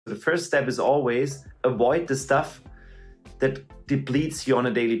The first step is always avoid the stuff that depletes you on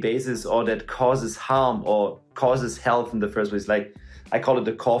a daily basis or that causes harm or causes health in the first place. Like I call it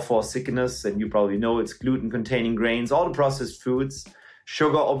the core four sickness, and you probably know it's gluten-containing grains, all the processed foods,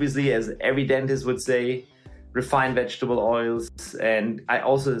 sugar, obviously, as every dentist would say, refined vegetable oils, and I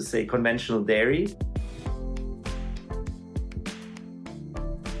also say conventional dairy.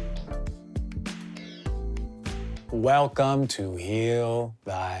 Welcome to Heal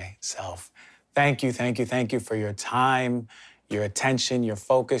Thyself. Thank you for your time, your attention, your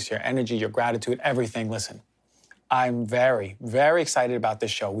focus, your energy, your gratitude, everything. Listen, I'm very, very excited about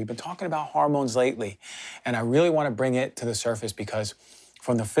this show. We've been talking about hormones lately, and I really want to bring it to the surface because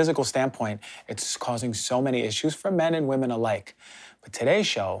from the physical standpoint, it's causing so many issues for men and women alike. But today's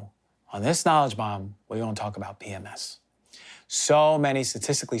show, on this Knowledge Bomb, we're going to talk about PMS. So many,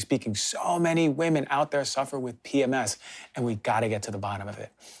 statistically speaking, so many women out there suffer with PMS, and we got to get to the bottom of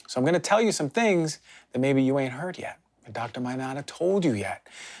it. So I'm going to tell you some things that maybe you ain't heard yet. Your doctor might not have told you yet.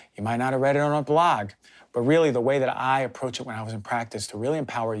 You might not have read it on a blog. But really, the way that I approach it when I was in practice to really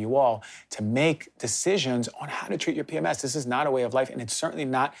empower you all to make decisions on how to treat your PMS. This is not a way of life, and it's certainly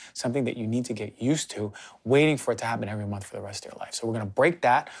not something that you need to get used to, waiting for it to happen every month for the rest of your life. So we're going to break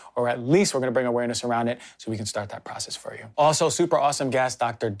that, or at least we're going to bring awareness around it so we can start that process for you. Also, super awesome guest,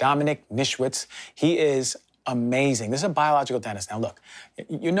 Dr. Dominic Nischwitz. He is amazing. This is a biological dentist. Now look,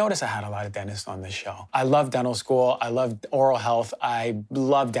 you notice I had a lot of dentists on this show. I love dental school. I love oral health. I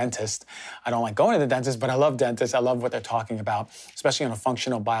love dentists. I don't like going to the dentist, but I love dentists. I love what they're talking about, especially on a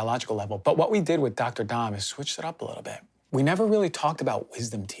functional biological level. But what we did with Dr. Dom is switched it up a little bit. We never really talked about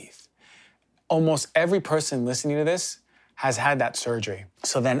wisdom teeth. Almost every person listening to this has had that surgery.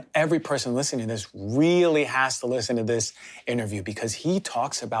 So then every person listening to this really has to listen to this interview because he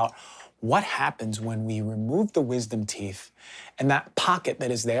talks about what happens when we remove the wisdom teeth, and that pocket that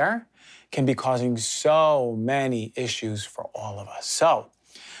is there can be causing so many issues for all of us. So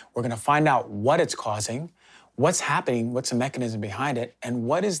we're gonna find out what it's causing, what's happening, what's the mechanism behind it, and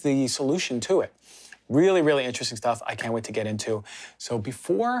what is the solution to it. Really, really interesting stuff I can't wait to get into. So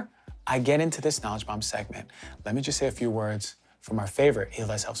before I get into this Knowledge Bomb segment, let me just say a few words from our favorite Heal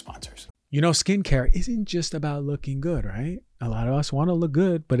Thyself sponsors. You know, skincare isn't just about looking good, right? A lot of us want to look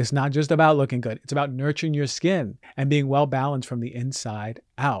good, but it's not just about looking good. It's about nurturing your skin and being well balanced from the inside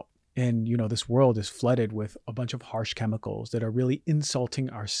out. And, you know, this world is flooded with a bunch of harsh chemicals that are really insulting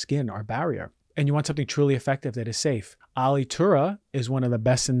our skin, our barrier. And you want something truly effective that is safe. Alitura is one of the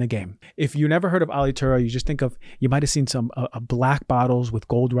best in the game. If you never heard of Alitura, you just think of, you might have seen some black bottles with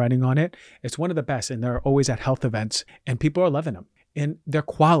gold writing on it. It's one of the best, and they're always at health events, and people are loving them. And their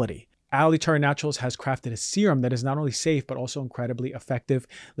quality. Alitura Naturals has crafted a serum that is not only safe, but also incredibly effective.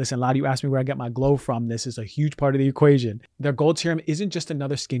 Listen, a lot of you ask me where I get my glow from. This is a huge part of the equation. Their gold serum isn't just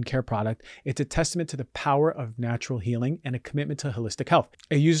another skincare product. It's a testament to the power of natural healing and a commitment to holistic health.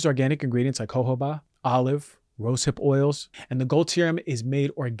 It uses organic ingredients like jojoba, olive, rosehip oils, and the gold serum is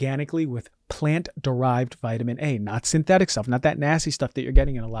made organically with plant-derived vitamin A, not synthetic stuff, not that nasty stuff that you're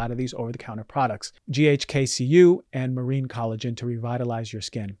getting in a lot of these over-the-counter products. GHKCU and marine collagen to revitalize your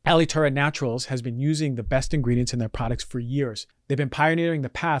skin. Alitura Naturals has been using the best ingredients in their products for years. They've been pioneering the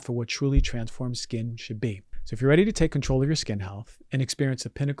path for what truly transformed skin should be. So if you're ready to take control of your skin health and experience the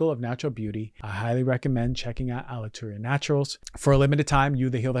pinnacle of natural beauty, I highly recommend checking out Alitura Naturals. For a limited time,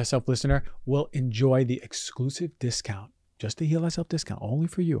 you, the Heal Thyself listener, will enjoy the exclusive discount, just the Heal Thyself discount, only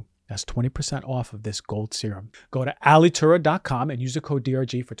for you. That's 20% off of this gold serum. Go to alitura.com and use the code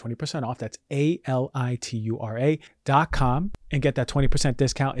DRG for 20% off. That's ALITURA.com and get that 20%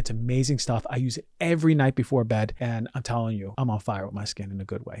 discount. It's amazing stuff. I use it every night before bed, and I'm telling you, I'm on fire with my skin in a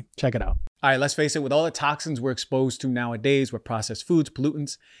good way. Check it out. All right, let's face it, with all the toxins we're exposed to nowadays with processed foods,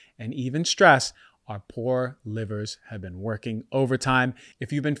 pollutants, and even stress, our poor livers have been working overtime.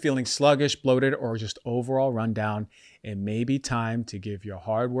 If you've been feeling sluggish, bloated, or just overall run down, it may be time to give your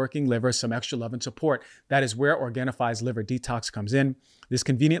hardworking liver some extra love and support. That is where Organifi's Liver Detox comes in. This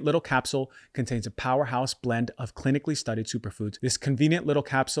convenient little capsule contains a powerhouse blend of clinically studied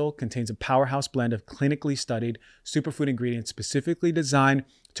superfood ingredients specifically designed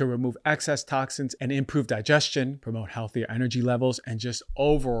to remove excess toxins and improve digestion, promote healthier energy levels, and just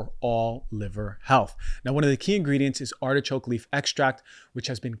overall liver health. Now, one of the key ingredients is artichoke leaf extract, which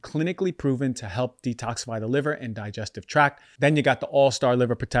has been clinically proven to help detoxify the liver and digestive tract. Then you got the all-star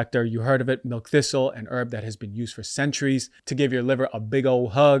liver protector. You heard of it, milk thistle, an herb that has been used for centuries to give your liver a big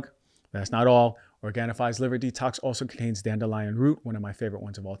old hug. That's not all. Organifi's Liver Detox also contains dandelion root, one of my favorite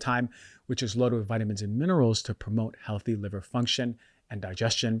ones of all time, which is loaded with vitamins and minerals to promote healthy liver function and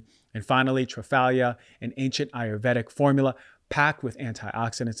digestion. And finally, Triphalia, an ancient Ayurvedic formula packed with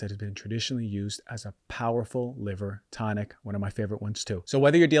antioxidants that have been traditionally used as a powerful liver tonic, one of my favorite ones too. So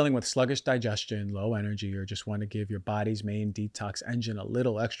whether you're dealing with sluggish digestion, low energy, or just want to give your body's main detox engine a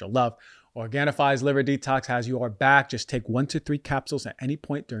little extra love, Organifi's Liver Detox has your back. Just take 1 to 3 capsules at any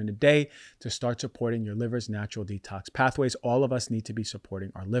point during the day to start supporting your liver's natural detox pathways. All of us need to be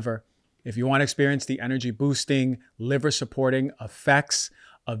supporting our liver. If you want to experience the energy boosting, liver supporting effects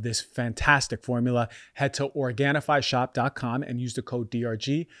of this fantastic formula, head to OrganifiShop.com and use the code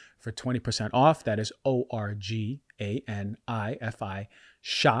DRG for 20% off. That is ORGANIFI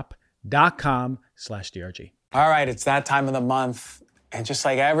shop.com/DRG. All right, it's that time of the month. And just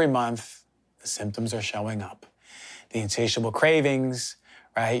like every month, the symptoms are showing up. The insatiable cravings,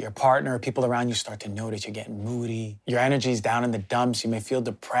 right? Your partner, people around you start to notice you're getting moody. Your energy's down in the dumps. You may feel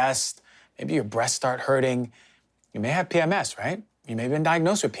depressed. Maybe your breasts start hurting. You may have PMS, right? You may have been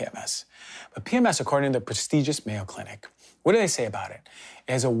diagnosed with PMS. But PMS, according to the prestigious Mayo Clinic, what do they say about it?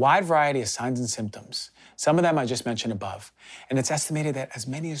 It has a wide variety of signs and symptoms. Some of them I just mentioned above. And it's estimated that as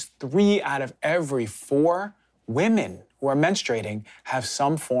many as 3 out of every 4 women who are menstruating have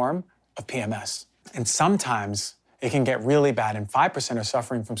some form of PMS. And sometimes it can get really bad, and 5% are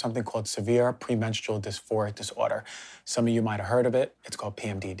suffering from something called severe premenstrual dysphoric disorder. Some of you might have heard of it. It's called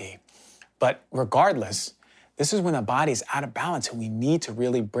PMDD. But regardless, this is when the body's out of balance and we need to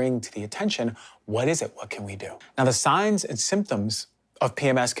really bring to the attention, what is it? What can we do? Now, the signs and symptoms of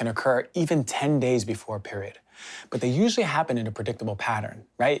PMS can occur even 10 days before a period, but they usually happen in a predictable pattern,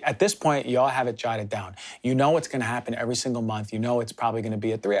 right? At this point, you all have it jotted down. You know what's gonna happen every single month. You know it's probably gonna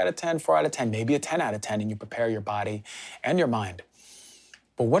be a 3 out of 10, 4 out of 10, maybe a 10 out of 10, and you prepare your body and your mind.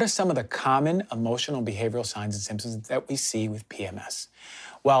 But what are some of the common emotional behavioral signs and symptoms that we see with PMS?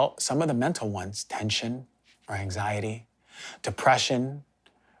 Well, some of the mental ones, tension or anxiety, depression,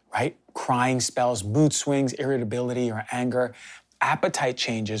 right? Crying spells, mood swings, irritability or anger, appetite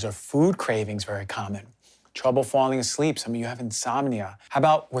changes or food cravings, very common. Trouble falling asleep. Some of you have insomnia. How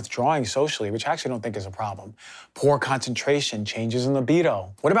about withdrawing socially, which I actually don't think is a problem? Poor concentration, changes in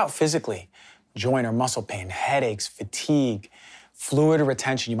libido. What about physically? Joint or muscle pain, headaches, fatigue, fluid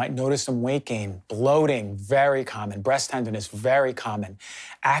retention. You might notice some weight gain, bloating, very common. Breast tenderness, very common.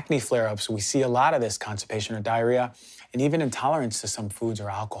 Acne flare-ups, we see a lot of this, constipation or diarrhea, and even intolerance to some foods or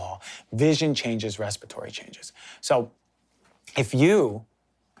alcohol. Vision changes, respiratory changes. So if you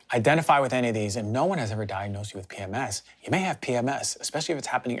identify with any of these and no one has ever diagnosed you with PMS, you may have PMS, especially if it's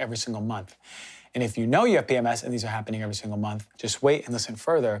happening every single month. And if you know you have PMS and these are happening every single month, just wait and listen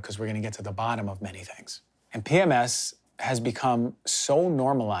further because we're going to get to the bottom of many things. And PMS has become so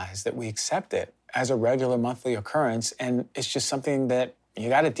normalized that we accept it as a regular monthly occurrence, and it's just something that you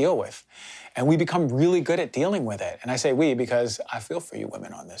got to deal with. And we become really good at dealing with it. And I say we because I feel for you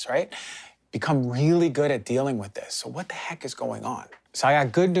women on this, right? Become really good at dealing with this. So what the heck is going on? So I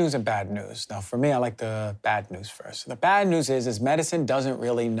got good news and bad news. Now, for me, I like the bad news first. So the bad news is medicine doesn't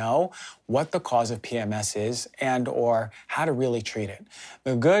really know what the cause of PMS is and or how to really treat it.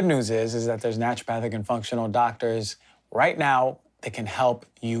 The good news is that there's naturopathic and functional doctors right now that can help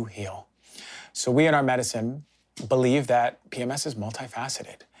you heal. So we in our medicine believe that PMS is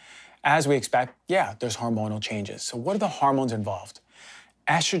multifaceted. As we expect, yeah, there's hormonal changes. So what are the hormones involved?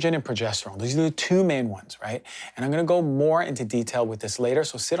 Estrogen and progesterone. These are the 2 main ones, right? And I'm gonna go more into detail with this later,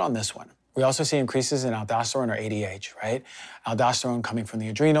 so sit on this one. We also see increases in aldosterone or ADH, right? Aldosterone coming from the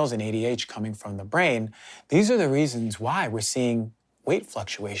adrenals and ADH coming from the brain. These are the reasons why we're seeing weight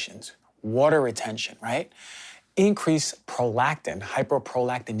fluctuations, water retention, right? Increased prolactin,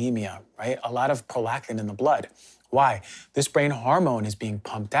 hyperprolactinemia, right? A lot of prolactin in the blood. Why? This brain hormone is being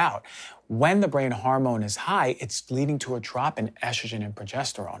pumped out. When the brain hormone is high, it's leading to a drop in estrogen and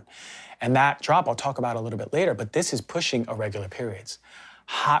progesterone. And that drop I'll talk about a little bit later, but this is pushing irregular periods,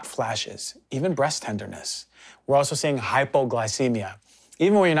 hot flashes, even breast tenderness. We're also seeing hypoglycemia.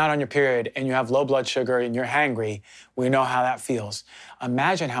 Even when you're not on your period and you have low blood sugar and you're hangry, we know how that feels.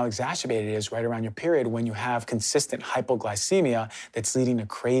 Imagine how exacerbated it is right around your period when you have consistent hypoglycemia that's leading to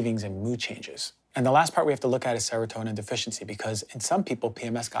cravings and mood changes. And the last part we have to look at is serotonin deficiency, because in some people,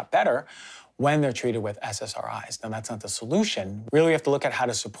 PMS got better when they're treated with SSRIs. Now, that's not the solution. Really, we have to look at how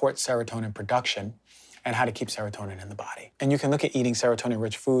to support serotonin production and how to keep serotonin in the body. And you can look at eating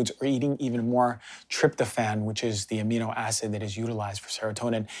serotonin-rich foods or eating even more tryptophan, which is the amino acid that is utilized for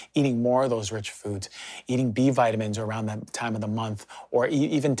serotonin, eating more of those rich foods, eating B vitamins around that time of the month, or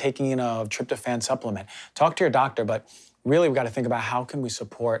even taking in a tryptophan supplement. Talk to your doctor, but really we got to think about how can we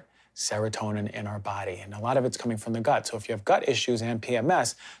support serotonin in our body. And a lot of it's coming from the gut. So if you have gut issues and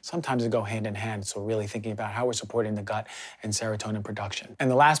PMS, sometimes they go hand in hand. So really thinking about how we're supporting the gut and serotonin production. And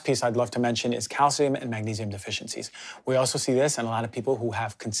the last piece I'd love to mention is calcium and magnesium deficiencies. We also see this in a lot of people who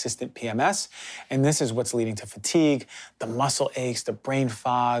have consistent PMS. And this is what's leading to fatigue, the muscle aches, the brain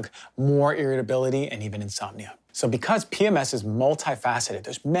fog, more irritability, and even insomnia. So because PMS is multifaceted,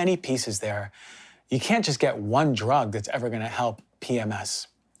 there's many pieces there, you can't just get one drug that's ever going to help PMS.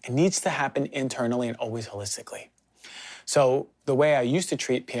 It needs to happen internally and always holistically. So the way I used to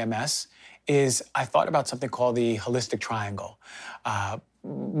treat PMS is I thought about something called the holistic triangle.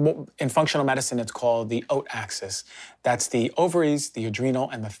 In functional medicine, it's called the OAT axis. That's the ovaries, the adrenal,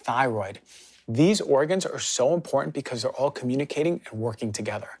 and the thyroid. These organs are so important because they're all communicating and working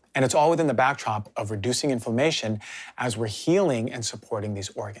together. And it's all within the backdrop of reducing inflammation as we're healing and supporting these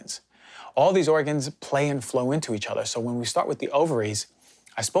organs. All these organs play and flow into each other. So when we start with the ovaries,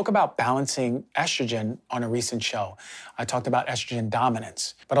 I spoke about balancing estrogen on a recent show. I talked about estrogen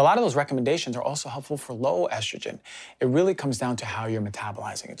dominance. But a lot of those recommendations are also helpful for low estrogen. It really comes down to how you're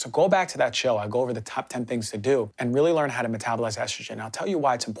metabolizing it. So go back to that show. I go over the top 10 things to do and really learn how to metabolize estrogen. I'll tell you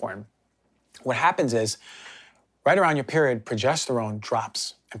why it's important. What happens is, right around your period, progesterone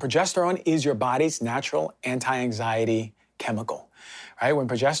drops. And progesterone is your body's natural anti-anxiety chemical, right? When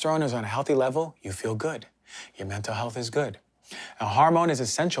progesterone is on a healthy level, you feel good. Your mental health is good. A hormone is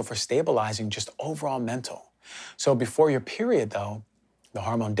essential for stabilizing just overall mental. So before your period, though, the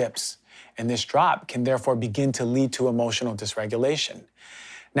hormone dips. And this drop can therefore begin to lead to emotional dysregulation.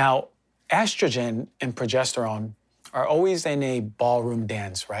 Now, estrogen and progesterone are always in a ballroom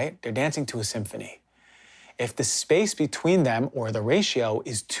dance, right? They're dancing to a symphony. If the space between them or the ratio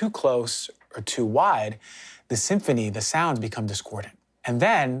is too close or too wide, the symphony, the sounds become discordant. And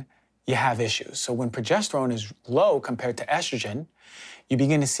then you have issues. So when progesterone is low compared to estrogen, you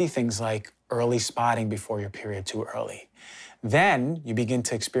begin to see things like early spotting before your period too early. Then you begin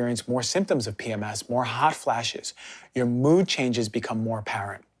to experience more symptoms of PMS, more hot flashes. Your mood changes become more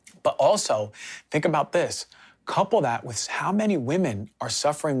apparent. But also, think about this. Couple that with how many women are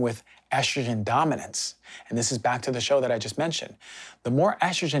suffering with estrogen dominance. And this is back to the show that I just mentioned. The more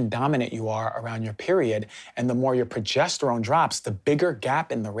estrogen dominant you are around your period and the more your progesterone drops, the bigger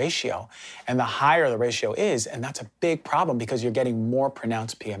gap in the ratio and the higher the ratio is. And that's a big problem because you're getting more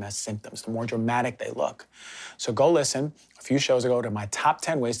pronounced PMS symptoms, the more dramatic they look. So go listen a few shows ago to my top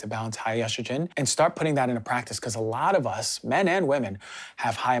 10 ways to balance high estrogen and start putting that into practice because a lot of us, men and women,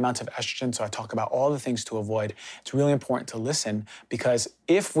 have high amounts of estrogen. So I talk about all the things to avoid. It's really important to listen because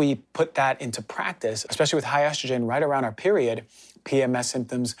if we put that into practice, especially with high estrogen right around our period, PMS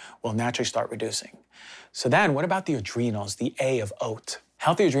symptoms will naturally start reducing. So then what about the adrenals, the A of OAT?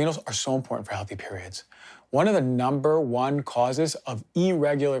 Healthy adrenals are so important for healthy periods. One of the number one causes of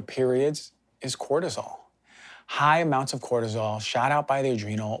irregular periods is cortisol. High amounts of cortisol shot out by the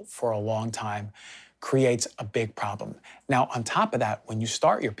adrenal for a long time creates a big problem. Now, on top of that, when you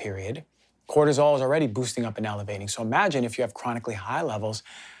start your period, cortisol is already boosting up and elevating. So imagine if you have chronically high levels,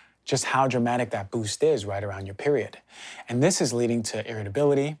 just how dramatic that boost is right around your period. And this is leading to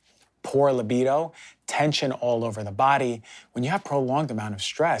irritability, poor libido, tension all over the body. When you have prolonged amount of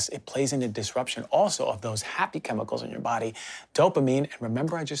stress, it plays into disruption also of those happy chemicals in your body, dopamine, and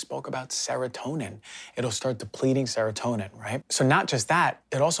remember I just spoke about serotonin. It'll start depleting serotonin, right? So not just that,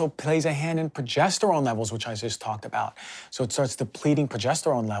 it also plays a hand in progesterone levels, which I just talked about. So it starts depleting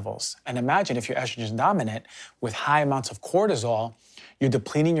progesterone levels. And imagine if you're estrogen dominant with high amounts of cortisol, you're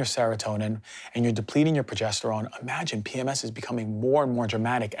depleting your serotonin and you're depleting your progesterone. Imagine PMS is becoming more and more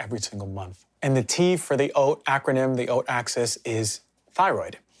dramatic every single month. And the T for the OAT acronym, the OAT axis, is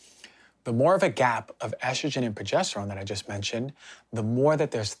thyroid. The more of a gap of estrogen and progesterone that I just mentioned, the more that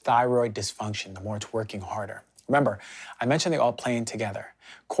there's thyroid dysfunction, the more it's working harder. Remember, I mentioned they all play in together.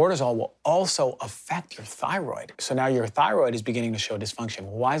 Cortisol will also affect your thyroid. So now your thyroid is beginning to show dysfunction.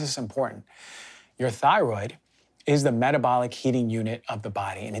 Well, why is this important? Your thyroid is the metabolic heating unit of the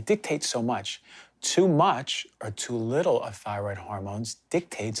body, and it dictates so much. Too much or too little of thyroid hormones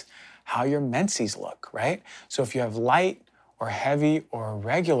dictates how your menses look, right? So if you have light or heavy or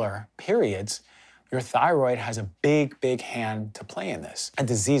irregular periods, your thyroid has a big, big hand to play in this. A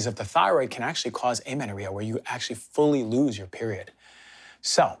disease of the thyroid can actually cause amenorrhea, where you actually fully lose your period.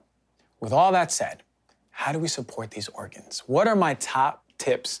 So, with all that said, how do we support these organs? What are my top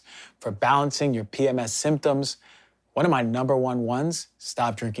tips for balancing your PMS symptoms? One of my number one ones,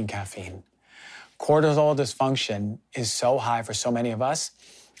 stop drinking caffeine. Cortisol dysfunction is so high for so many of us.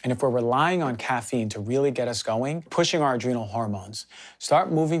 And if we're relying on caffeine to really get us going, pushing our adrenal hormones,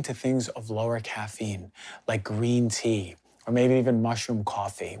 start moving to things of lower caffeine, like green tea, or or maybe even mushroom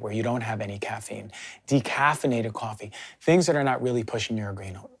coffee where you don't have any caffeine, decaffeinated coffee, things that are not really pushing your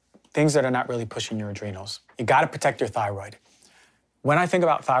adrenals. You got to protect your thyroid. When I think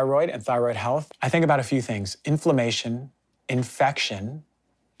about thyroid and thyroid health, I think about a few things: inflammation, infection,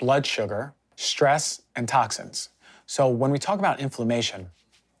 blood sugar, stress, and toxins. So when we talk about inflammation,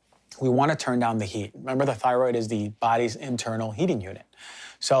 we want to turn down the heat. Remember, the thyroid is the body's internal heating unit.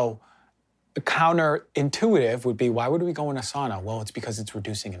 So counterintuitive would be, why would we go in a sauna? Well, it's because it's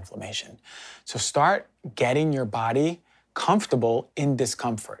reducing inflammation. So start getting your body comfortable in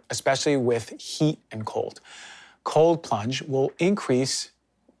discomfort, especially with heat and cold. Cold plunge will increase,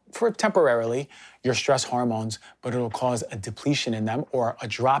 for temporarily, your stress hormones, but it'll cause a depletion in them or a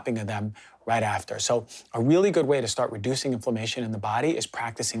dropping of them right after. So a really good way to start reducing inflammation in the body is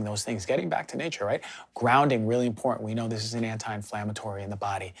practicing those things, getting back to nature, right? Grounding, really important. We know this is an anti-inflammatory in the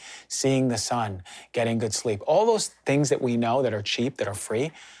body. Seeing the sun, getting good sleep, all those things that we know that are cheap, that are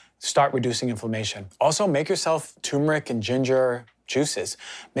free, start reducing inflammation. Also, make yourself turmeric and ginger juices.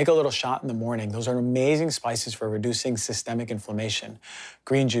 Make a little shot in the morning. Those are amazing spices for reducing systemic inflammation.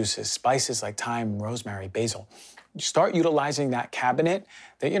 Green juices, spices like thyme, rosemary, basil. Start utilizing that cabinet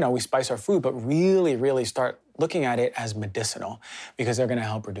that, we spice our food, but really, really start looking at it as medicinal because they're going to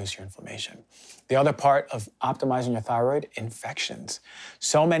help reduce your inflammation. The other part of optimizing your thyroid, infections.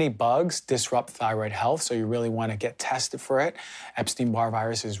 So many bugs disrupt thyroid health, so you really want to get tested for it. Epstein-Barr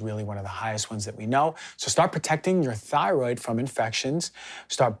virus is really one of the highest ones that we know. So start protecting your thyroid from infections.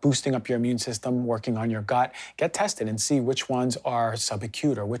 Start boosting up your immune system, working on your gut. Get tested and see which ones are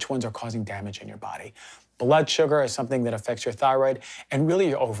subacute or which ones are causing damage in your body. Blood sugar is something that affects your thyroid and really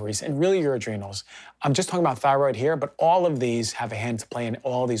your ovaries and really your adrenals. I'm just talking about thyroid here, but all of these have a hand to play in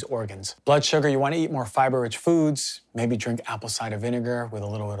all these organs. Blood sugar, you want to eat more fiber-rich foods, maybe drink apple cider vinegar with a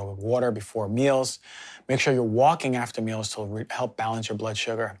little bit of water before meals. Make sure you're walking after meals to help balance your blood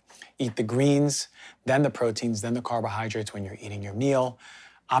sugar. Eat the greens, then the proteins, then the carbohydrates when you're eating your meal.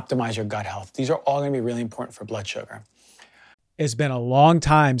 Optimize your gut health. These are all going to be really important for blood sugar. It's been a long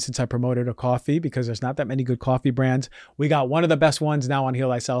time since I promoted a coffee because there's not that many good coffee brands. We got one of the best ones now on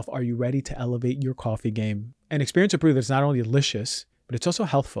Heal Thyself. Are you ready to elevate your coffee game? And experience to prove that it's not only delicious, but it's also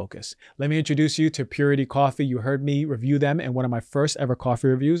health focused. Let me introduce you to Purity Coffee. You heard me review them in one of my first ever coffee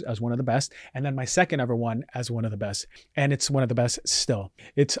reviews as one of the best, and then my second ever one as one of the best. And it's one of the best still.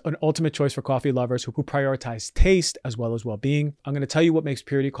 It's an ultimate choice for coffee lovers who prioritize taste as well as well-being. I'm going to tell you what makes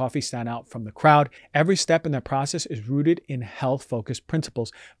Purity Coffee stand out from the crowd. Every step in their process is rooted in health-focused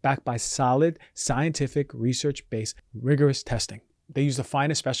principles backed by solid, scientific, research-based, rigorous testing. They use the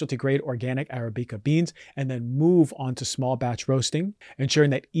finest specialty grade organic Arabica beans and then move on to small batch roasting, ensuring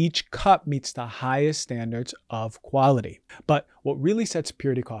that each cup meets the highest standards of quality. But what really sets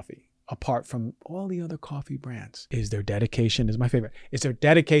Purity Coffee apart from all the other coffee brands is their dedication, is my favorite. It's their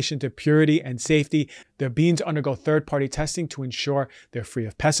dedication to purity and safety. Their beans undergo third-party testing to ensure they're free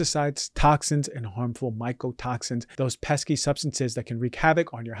of pesticides, toxins, and harmful mycotoxins, those pesky substances that can wreak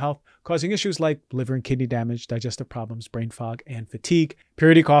havoc on your health, causing issues like liver and kidney damage, digestive problems, brain fog, and fatigue.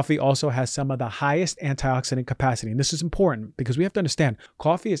 Purity Coffee also has some of the highest antioxidant capacity. And this is important because we have to understand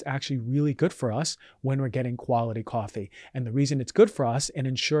coffee is actually really good for us when we're getting quality coffee. And the reason it's good for us and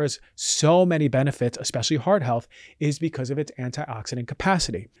ensures so many benefits, especially heart health, is because of its antioxidant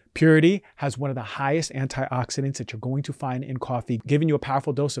capacity. Purity has one of the highest antioxidants that you're going to find in coffee, giving you a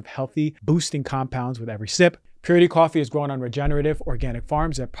powerful dose of healthy, boosting compounds with every sip. Purity Coffee is grown on regenerative organic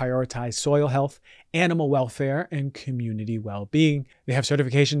farms that prioritize soil health, animal welfare, and community well-being. They have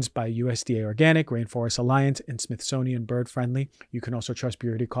certifications by USDA Organic, Rainforest Alliance, and Smithsonian Bird Friendly. You can also trust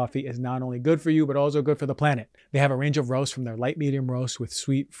Purity Coffee is not only good for you, but also good for the planet. They have a range of roasts from their light medium roast with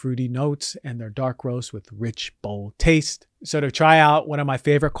sweet, fruity notes and their dark roast with rich, bold taste. So to try out one of my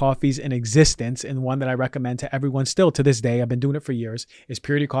favorite coffees in existence and one that I recommend to everyone still to this day, I've been doing it for years, is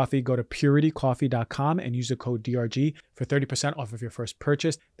Purity Coffee. Go to puritycoffee.com and use the code DRG for 30% off of your first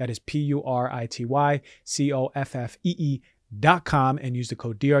purchase. That is PURITYCOFFEE.com and use the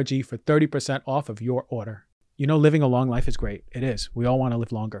code DRG for 30% off of your order. You know, living a long life is great. It is. We all want to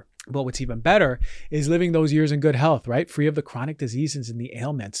live longer. But what's even better is living those years in good health, right? Free of the chronic diseases and the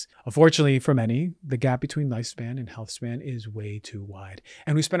ailments. Unfortunately for many, the gap between lifespan and health span is way too wide.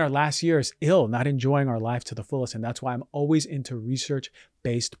 And we spend our last years ill, not enjoying our life to the fullest. And that's why I'm always into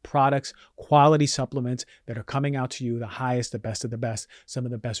research-based products, quality supplements that are coming out to you, the highest, the best of the best, some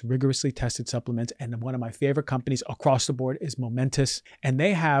of the best rigorously tested supplements. And one of my favorite companies across the board is Momentous. And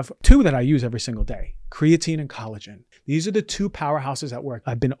they have two that I use every single day, creatine and collagen. These are the two powerhouses at work.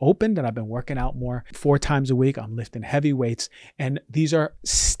 I've been opened and I've been working out more 4 times a week. I'm lifting heavy weights, and these are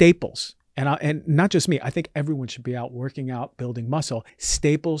staples And not just me, I think everyone should be out working out, building muscle,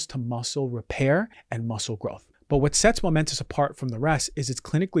 staples to muscle repair and muscle growth. But what sets Momentous apart from the rest is its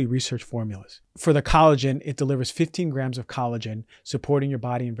clinically researched formulas. For the collagen, it delivers 15 grams of collagen, supporting your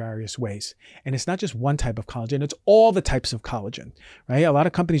body in various ways. And it's not just one type of collagen, it's all the types of collagen, right? A lot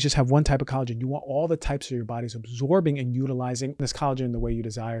of companies just have one type of collagen. You want all the types of your body's absorbing and utilizing this collagen the way you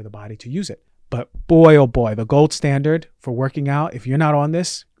desire the body to use it. But boy, oh boy, the gold standard for working out, if you're not on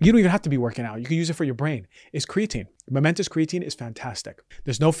this, you don't even have to be working out. You can use it for your brain. It's creatine. Momentous creatine is fantastic.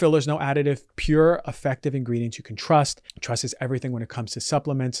 There's no fillers, no additive, pure, effective ingredients you can trust. Trust is everything when it comes to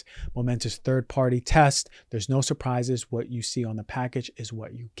supplements. Momentous third-party test. There's no surprises. What you see on the package is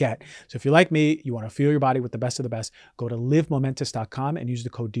what you get. So if you're like me, you want to fuel your body with the best of the best, go to livemomentous.com and use the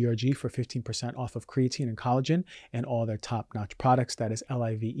code DRG for 15% off of creatine and collagen and all their top-notch products. That is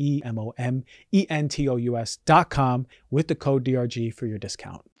livemomentous.com with the code DRG for your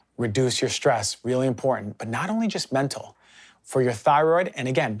discount. Reduce your stress, really important, but not only just mental. For your thyroid, and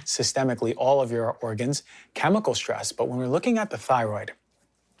again, systemically, all of your organs, chemical stress. But when we're looking at the thyroid,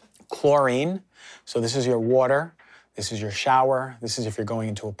 chlorine, so this is your water, this is your shower, this is if you're going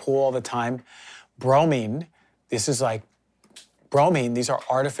into a pool all the time. Bromine, this is like bromine, these are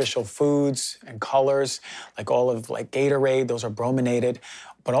artificial foods and colors, like all of like Gatorade, those are brominated.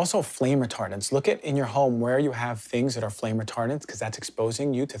 But also flame retardants. Look at in your home where you have things that are flame retardants because that's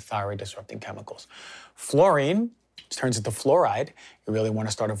exposing you to thyroid disrupting chemicals. Fluorine turns into fluoride. You really want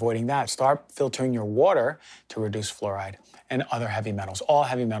to start avoiding that. Start filtering your water to reduce fluoride and other heavy metals. All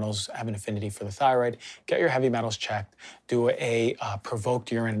heavy metals have an affinity for the thyroid. Get your heavy metals checked. Do a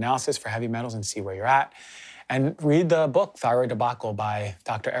provoked urine analysis for heavy metals and see where you're at. And read the book, Thyroid Debacle by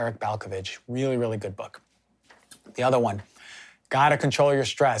Dr. Eric Balkovich. Really, really good book. The other one, gotta control your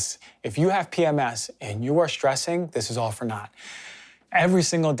stress. If you have PMS and you are stressing, this is all for naught. Every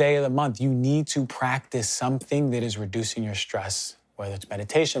single day of the month, you need to practice something that is reducing your stress, whether it's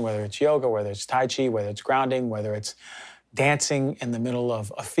meditation, whether it's yoga, whether it's Tai Chi, whether it's grounding, whether it's dancing in the middle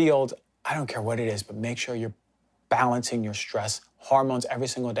of a field. I don't care what it is, but make sure you're balancing your stress hormones every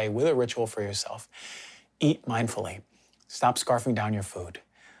single day with a ritual for yourself. Eat mindfully. Stop scarfing down your food.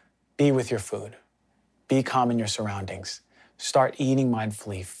 Be with your food. Be calm in your surroundings. Start eating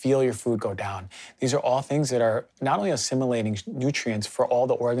mindfully, feel your food go down. These are all things that are not only assimilating nutrients for all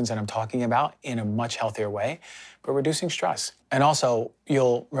the organs that I'm talking about in a much healthier way, but reducing stress. And also,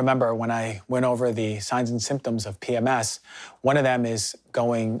 you'll remember when I went over the signs and symptoms of PMS, one of them is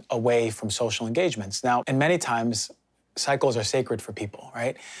going away from social engagements. Now, and many times, cycles are sacred for people,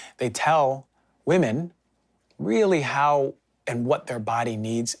 right? They tell women really how and what their body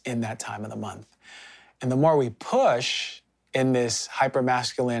needs in that time of the month. And the more we push in this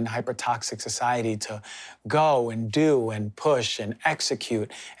hypermasculine, hypertoxic society to go and do and push and execute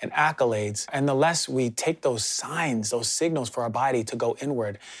and accolades, and the less we take those signs, those signals for our body to go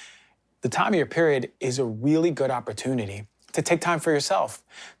inward, the time of your period is a really good opportunity to take time for yourself,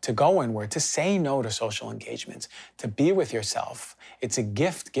 to go inward, to say no to social engagements, to be with yourself. It's a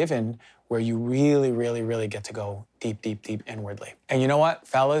gift given where you really, really, really get to go deep, deep, deep inwardly. And you know what,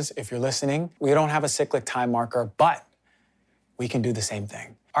 fellas, if you're listening, we don't have a cyclic time marker, but we can do the same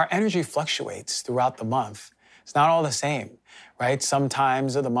thing. Our energy fluctuates throughout the month. It's not all the same, right?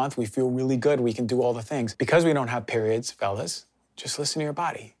 Sometimes of the month we feel really good, we can do all the things. Because we don't have periods, fellas, just listen to your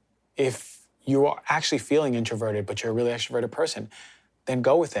body. If you are actually feeling introverted, but you're a really extroverted person, then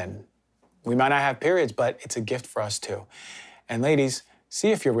go within. We might not have periods, but it's a gift for us too. And ladies, see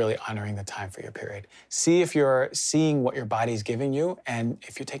if you're really honoring the time for your period. See if you're seeing what your body's giving you and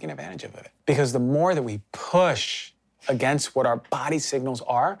if you're taking advantage of it. Because the more that we push against what our body signals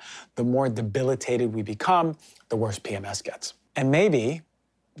are, the more debilitated we become, the worse PMS gets. And maybe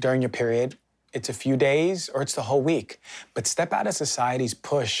during your period, it's a few days or it's the whole week, but step out of society's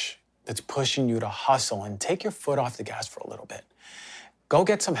push that's pushing you to hustle and take your foot off the gas for a little bit. Go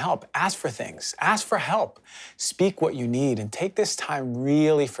get some help. Ask for things. Ask for help. Speak what you need and take this time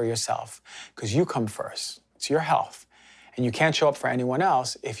really for yourself because you come first. It's your health. And you can't show up for anyone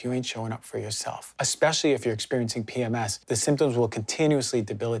else if you ain't showing up for yourself. Especially if you're experiencing PMS, the symptoms will continuously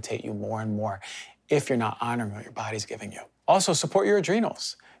debilitate you more and more if you're not honoring what your body's giving you. Also, support your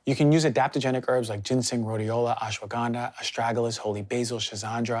adrenals. You can use adaptogenic herbs like ginseng, rhodiola, ashwagandha, astragalus, holy basil,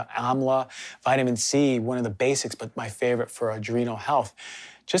 schizandra, amla, vitamin C, one of the basics, but my favorite for adrenal health.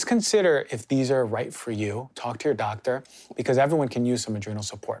 Just consider if these are right for you. Talk to your doctor because everyone can use some adrenal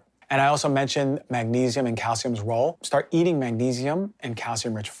support. And I also mentioned magnesium and calcium's role. Start eating magnesium and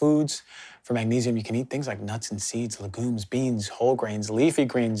calcium-rich foods. For magnesium, you can eat things like nuts and seeds, legumes, beans, whole grains, leafy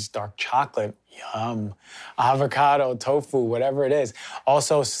greens, dark chocolate, yum, avocado, tofu, whatever it is.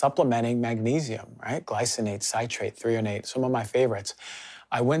 Also supplementing magnesium, right? Glycinate, citrate, threonate, some of my favorites.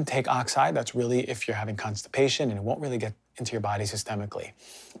 I wouldn't take oxide. That's really if you're having constipation, and it won't really get into your body systemically.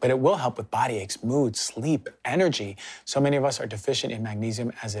 But it will help with body aches, mood, sleep, energy. So many of us are deficient in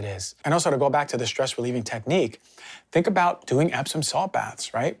magnesium as it is. And also, to go back to the stress relieving technique, think about doing Epsom salt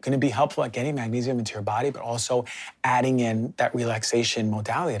baths, right? Going to be helpful at getting magnesium into your body, but also adding in that relaxation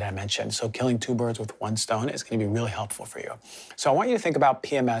modality that I mentioned. So killing two birds with one stone is going to be really helpful for you. So I want you to think about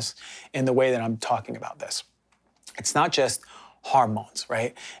PMS in the way that I'm talking about this. It's not just hormones,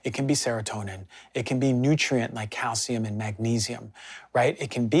 right? It can be serotonin. It can be nutrient like calcium and magnesium, right?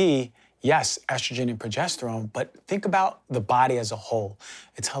 It can be, yes, estrogen and progesterone, but think about the body as a whole.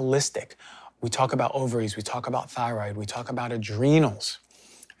 It's holistic. We talk about ovaries, we talk about thyroid, we talk about adrenals.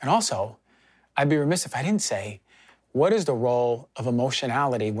 And also, I'd be remiss if I didn't say, what is the role of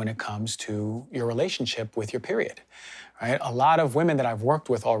emotionality when it comes to your relationship with your period, right? A lot of women that I've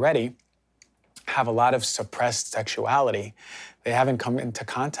worked with already have a lot of suppressed sexuality. They haven't come into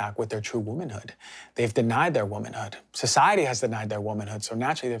contact with their true womanhood. They've denied their womanhood. Society has denied their womanhood, so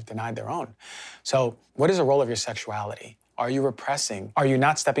naturally they've denied their own. So what is the role of your sexuality? Are you repressing? Are you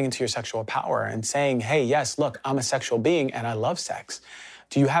not stepping into your sexual power and saying, hey, yes, look, I'm a sexual being and I love sex?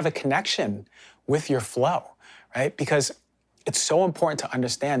 Do you have a connection with your flow, right? Because it's so important to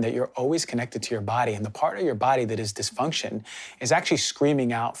understand that you're always connected to your body, and the part of your body that is dysfunction is actually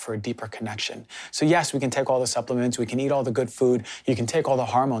screaming out for a deeper connection. So yes, we can take all the supplements, we can eat all the good food, you can take all the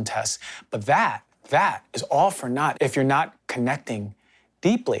hormone tests, but that is all for naught if you're not connecting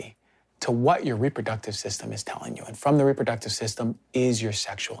deeply to what your reproductive system is telling you. And from the reproductive system is your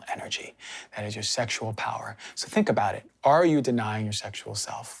sexual energy. That is your sexual power. So think about it. Are you denying your sexual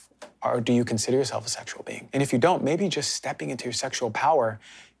self? Or do you consider yourself a sexual being? And if you don't, maybe just stepping into your sexual power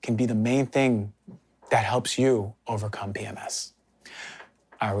can be the main thing that helps you overcome PMS.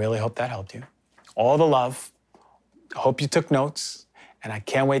 I really hope that helped you. All the love. I hope you took notes. And I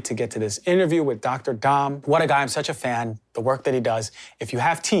can't wait to get to this interview with Dr. Dom. What a guy. I'm such a fan. The work that he does. If you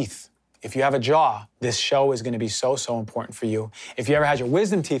have teeth, if you have a jaw, this show is going to be so, so important for you. If you ever had your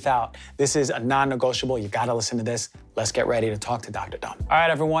wisdom teeth out, this is a non-negotiable. You got to listen to this. Let's get ready to talk to Dr. Dom. All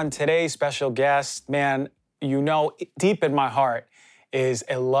right, everyone. Today's special guest, man, you know, deep in my heart is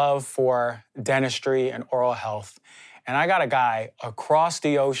a love for dentistry and oral health. And I got a guy across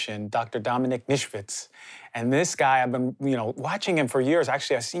the ocean, Dr. Dominik Nischwitz. And this guy, I've been, watching him for years.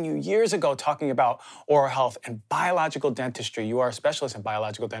 Actually, I've seen you years ago talking about oral health and biological dentistry. You are a specialist in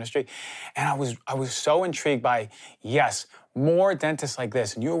biological dentistry. And I was so intrigued by, yes, more dentists like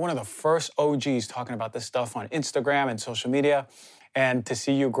this. And you were one of the first OGs talking about this stuff on Instagram and social media. And to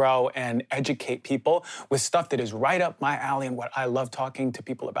see you grow and educate people with stuff that is right up my alley, and what I love talking to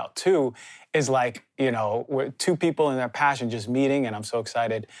people about too is like, we're two people in their passion just meeting, and I'm so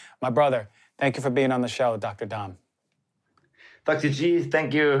excited. My brother, thank you for being on the show, Dr. Dom. Dr. G,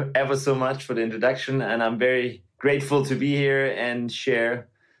 thank you ever so much for the introduction, and I'm very grateful to be here and share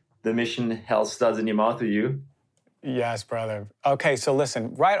the mission Health Starts in Your Mouth with you. Yes, brother. Okay, so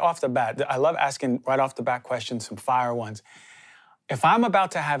listen, right off the bat, I love asking right off the bat questions, some fire ones. If I'm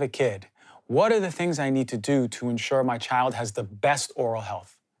about to have a kid, what are the things I need to do to ensure my child has the best oral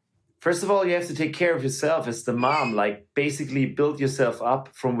health? First of all, you have to take care of yourself as the mom, like basically build yourself up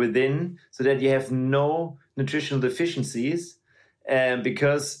from within so that you have no nutritional deficiencies,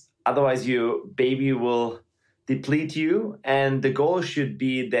 because otherwise your baby will deplete you. And the goal should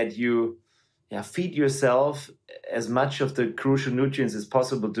be that you feed yourself as much of the crucial nutrients as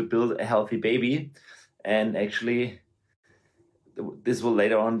possible to build a healthy baby. And actually, this will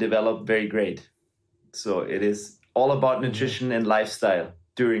later on develop very great. So it is all about nutrition and lifestyle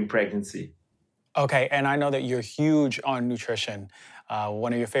during pregnancy. Okay, and I know that you're huge on nutrition.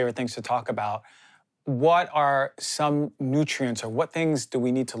 One of your favorite things to talk about. What are some nutrients, or what things do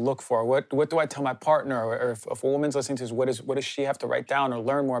we need to look for? What do I tell my partner, or if a woman's listening to this, what does she have to write down or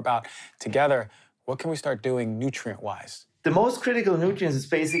learn more about together? What can we start doing nutrient-wise? The most critical nutrients is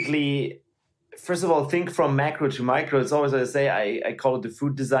basically, first of all, think from macro to micro. It's always, as I say, I call it the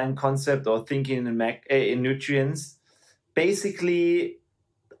food design concept, or thinking in nutrients. Basically,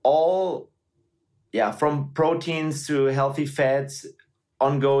 all, from proteins to healthy fats,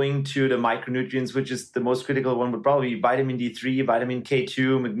 ongoing to the micronutrients, which is the most critical one, would probably be vitamin D3, vitamin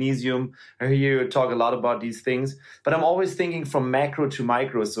K2, magnesium. I hear you talk a lot about these things, but I'm always thinking from macro to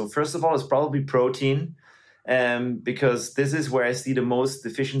micro. So first of all, it's probably protein. because this is where I see the most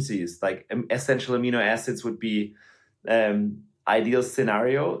deficiencies. Like essential amino acids would be ideal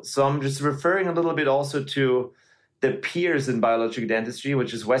scenario. So I'm just referring a little bit also to the peers in biological dentistry,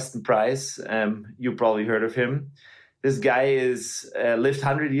 which is Weston Price. You probably heard of him. This guy lived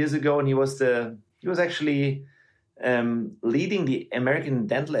 100 years ago, and he was actually leading the American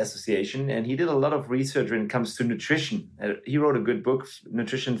Dental Association, and he did a lot of research when it comes to nutrition. He wrote a good book,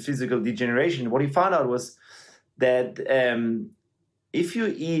 Nutrition, Physical Degeneration. What he found out was that if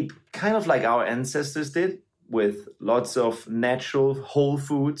you eat kind of like our ancestors did, with lots of natural whole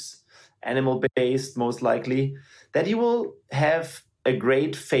foods, animal-based most likely, that you will have a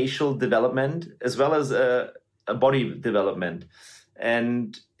great facial development as well as a body development.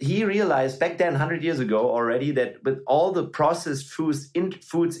 And he realized back then, 100 years ago already, that with all the processed foods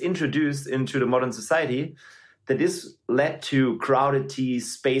introduced into the modern society, that this led to crowded teeth,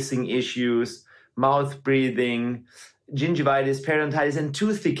 spacing issues, mouth breathing, gingivitis, periodontitis, and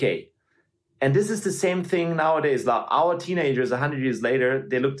tooth decay. And this is the same thing nowadays. Like our teenagers, 100 years later,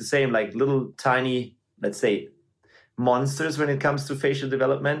 they look the same, like little tiny, let's say, monsters when it comes to facial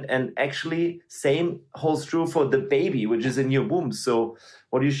development. And actually, same holds true for the baby, which is in your womb. So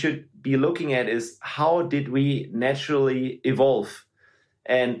what you should be looking at is how did we naturally evolve?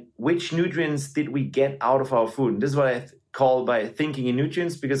 And which nutrients did we get out of our food? And this is what I call by thinking in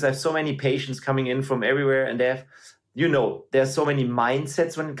nutrients, because I have so many patients coming in from everywhere, and they have, there's so many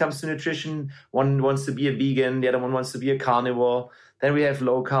mindsets when it comes to nutrition. One wants to be a vegan, the other one wants to be a carnivore. Then we have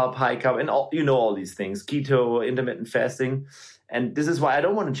low carb, high carb, and all these things, keto, intermittent fasting. And this is why I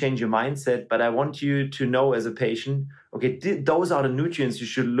don't want to change your mindset, but I want you to know as a patient, okay, those are the nutrients you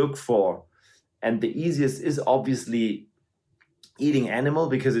should look for. And the easiest is obviously eating animal,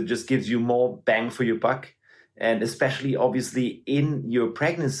 because it just gives you more bang for your buck. And especially obviously in your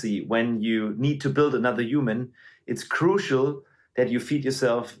pregnancy, when you need to build another human, it's crucial that you feed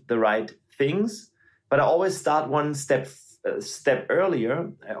yourself the right things. But I always start one step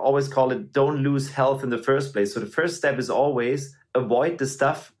earlier. I always call it don't lose health in the first place. So the first step is always avoid the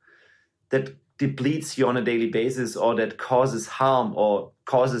stuff that depletes you on a daily basis or that causes harm or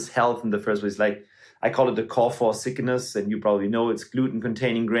causes health in the first place. Like I call it the core four sickness, and you probably know it's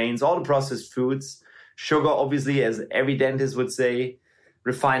gluten-containing grains, all the processed foods, sugar, obviously, as every dentist would say,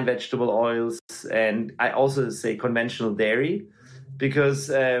 refined vegetable oils, and I also say conventional dairy, because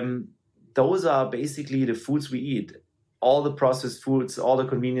those are basically the foods we eat. All the processed foods, all the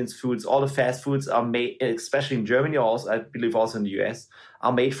convenience foods, all the fast foods are made, especially in Germany, also I believe also in the US,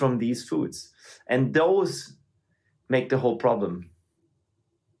 are made from these foods. And those make the whole problem.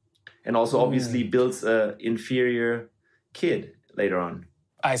 And also obviously builds an inferior kid later on.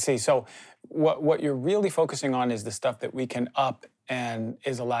 I see. So what you're really focusing on is the stuff that we can up and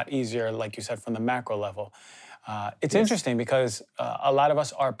is a lot easier, like you said, from the macro level. It's interesting because a lot of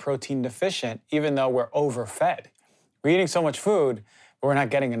us are protein deficient, even though we're overfed. We're eating so much food, but we're not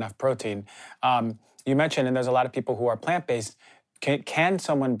getting enough protein. You mentioned, and there's a lot of people who are plant-based. Can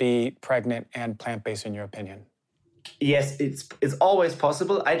someone be pregnant and plant-based, in your opinion? Yes, it's always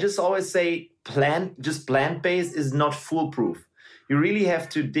possible. I just always say plant-based is not foolproof. You really have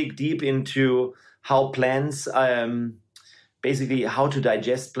to dig deep into how plants, basically how to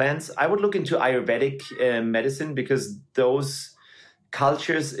digest plants. I would look into Ayurvedic medicine, because those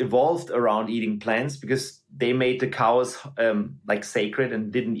cultures evolved around eating plants, because they made the cows like sacred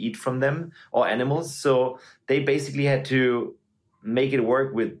and didn't eat from them, or animals. So they basically had to make it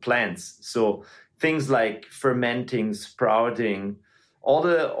work with plants. So things like fermenting, sprouting, all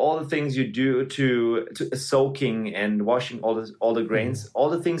the things you do to soaking and washing all the grains, all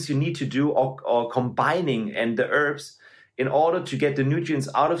the things you need to do, or combining, and the herbs, in order to get the nutrients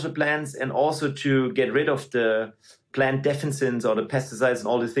out of the plants and also to get rid of the plant deficits or the pesticides and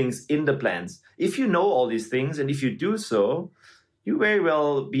all the things in the plants. If you know all these things, and if you do so, you very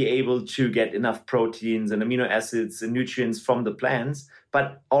well be able to get enough proteins and amino acids and nutrients from the plants.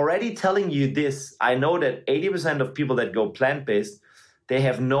 But already telling you this, I know that 80% of people that go plant-based, they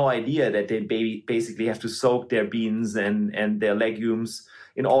have no idea that they basically have to soak their beans and their legumes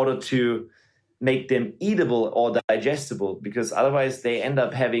in order to make them eatable or digestible, because otherwise they end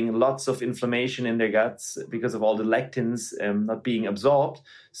up having lots of inflammation in their guts because of all the lectins not being absorbed.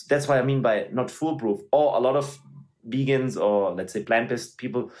 So that's what I mean by not foolproof. Or a lot of vegans, or let's say plant-based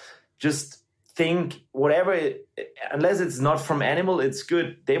people, just think unless it's not from animal, it's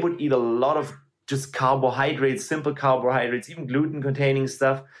good. They would eat a lot of just carbohydrates, simple carbohydrates, even gluten-containing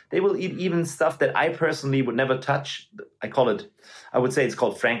stuff. They will eat even stuff that I personally would never touch. I would say it's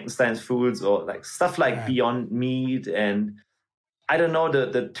called Frankenstein's foods, or like stuff like Beyond Meat, and I don't know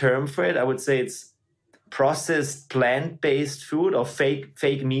the term for it. I would say it's processed plant-based food or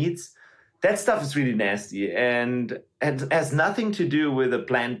fake meats, that stuff is really nasty and it has nothing to do with a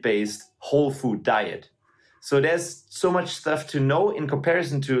plant-based whole food diet. So there's so much stuff to know in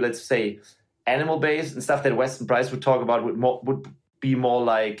comparison to, let's say, animal-based and stuff that Weston Price would talk about would be more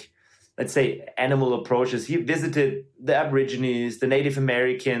like, let's say, animal approaches. He visited the Aborigines, the Native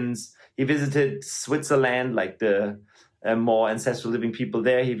Americans. He visited Switzerland, like the more ancestral living people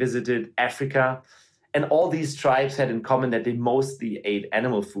there. He visited Africa. And all these tribes had in common that they mostly ate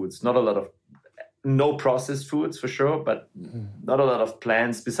animal foods, no processed foods for sure, but not a lot of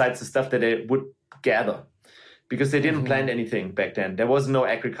plants besides the stuff that they would gather, because they didn't plant anything back then. There was no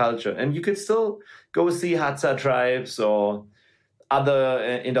agriculture. And you could still go see Hadza tribes or other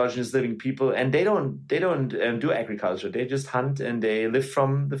indigenous living people, and they don't do agriculture. They just hunt and they live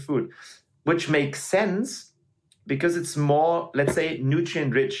from the food, which makes sense because it's more, let's say,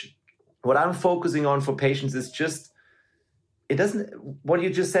 nutrient rich. What I'm focusing on for patients is just, what you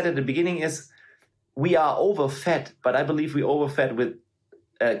just said at the beginning is, we are overfed, but I believe we overfed with,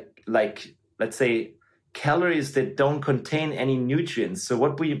 let's say, calories that don't contain any nutrients. So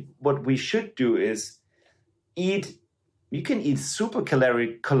what we should do is eat. You can eat super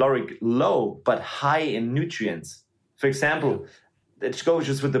caloric low, but high in nutrients. For example, let's go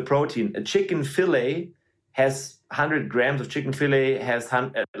just with the protein. A chicken fillet has 100 grams of chicken fillet, has,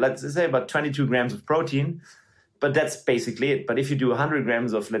 let's say, about 22 grams of protein, but that's basically it. But if you do 100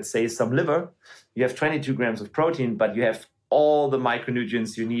 grams of, let's say, some liver, you have 22 grams of protein, but you have all the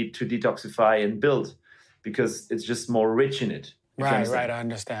micronutrients you need to detoxify and build, because it's just more rich in it. Right, I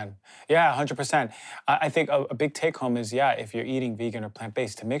understand. Yeah, 100%. I think a big take home is, if you're eating vegan or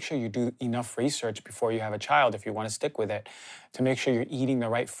plant-based, to make sure you do enough research before you have a child, if you want to stick with it, to make sure you're eating the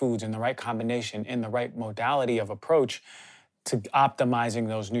right foods in the right combination, in the right modality of approach to optimizing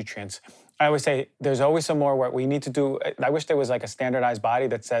those nutrients. I always say there's always some more work we need to do. I wish there was like a standardized body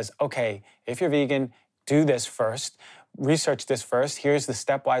that says, okay, if you're vegan, do this first. Research this first. Here's the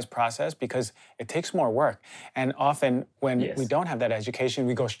stepwise process, because it takes more work. And often when we don't have that education,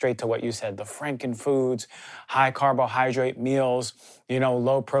 we go straight to what you said, the Franken foods, high carbohydrate meals,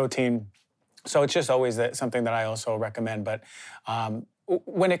 low protein. So it's just always something that I also recommend. But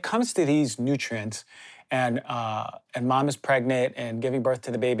when it comes to these nutrients, and mom is pregnant and giving birth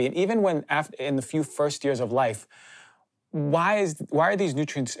to the baby, and even when in the few first years of life, why are these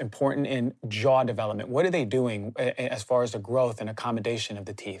nutrients important in jaw development? What are they doing as far as the growth and accommodation of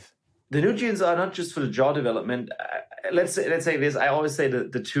the teeth? The nutrients are not just for the jaw development. Let's say this. I always say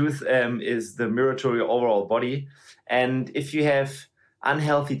that the tooth is the mirror to your overall body. And if you have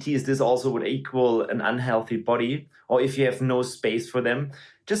unhealthy teeth, this also would equal an unhealthy body. Or if you have no space for them,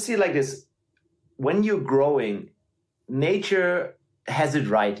 just see it like this. When you're growing, nature has it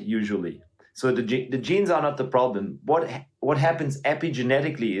right usually. So the genes are not the problem. What happens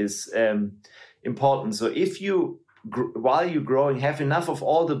epigenetically is important. So if you, while you're growing, have enough of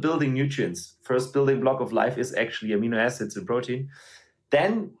all the building nutrients, first building block of life is actually amino acids and protein,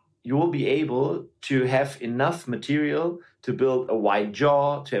 then you will be able to have enough material to build a wide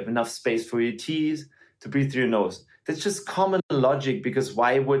jaw, to have enough space for your teeth, to breathe through your nose. That's just common logic, because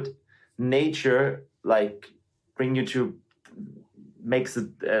why would nature bring you to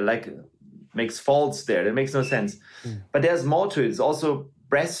makes faults there? That makes no sense. But there's more to it. It's also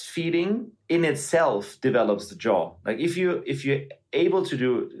breastfeeding in itself develops the jaw. Like if you're able to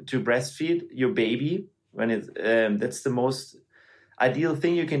breastfeed your baby when that's the most ideal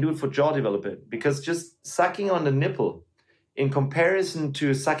thing you can do for jaw development, because just sucking on the nipple in comparison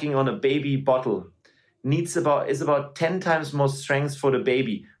to sucking on a baby bottle is about 10 times more strength for the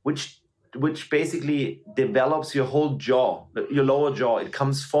baby, which basically develops your whole jaw, your lower jaw. It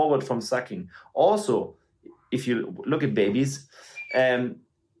comes forward from sucking. Also, if you look at babies,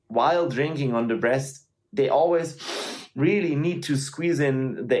 while drinking on the breast, they always really need to squeeze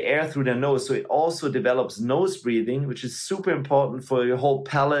in the air through their nose. So it also develops nose breathing, which is super important for your whole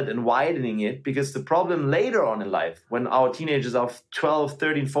palate and widening it, because the problem later on in life, when our teenagers are 12,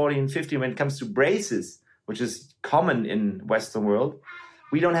 13, 14, 15, when it comes to braces, which is common in Western world,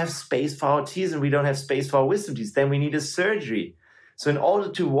 we don't have space for our teeth and we don't have space for our wisdom teeth. Then we need a surgery. So in order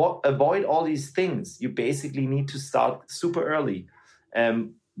to avoid all these things, you basically need to start super early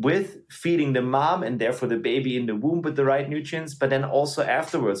with feeding the mom and therefore the baby in the womb with the right nutrients, but then also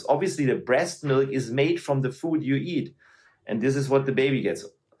afterwards. Obviously, the breast milk is made from the food you eat, and this is what the baby gets.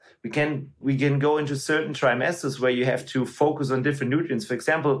 We can go into certain trimesters where you have to focus on different nutrients. For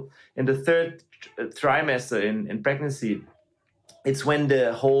example, in the third trimester in pregnancy, it's when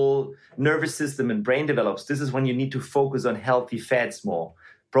the whole nervous system and brain develops. This is when you need to focus on healthy fats more.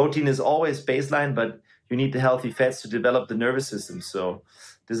 Protein is always baseline, but You need the healthy fats to develop the nervous system. So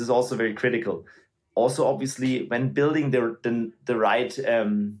this is also very critical. Also, obviously, when building the right,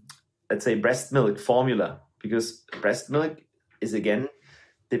 let's say, breast milk formula, because breast milk is, again,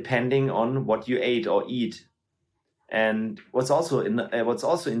 depending on what you ate or eat. And what's also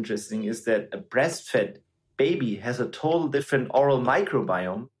interesting is that a breastfed baby has a total different oral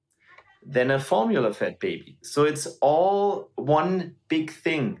microbiome than a formula-fed baby. So it's all one big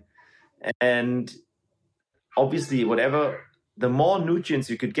thing. And obviously, the more nutrients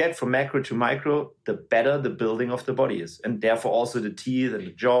you could get from macro to micro, the better the building of the body is. And therefore also the teeth and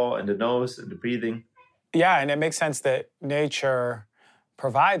the jaw and the nose and the breathing. Yeah, and it makes sense that nature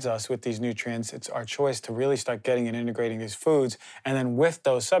provides us with these nutrients. It's our choice to really start getting and integrating these foods. And then with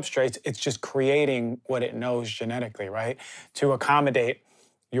those substrates, it's just creating what it knows genetically, right? To accommodate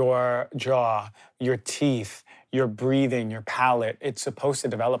your jaw, your teeth, your breathing, your palate. It's supposed to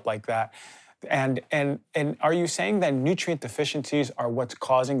develop like that. And are you saying that nutrient deficiencies are what's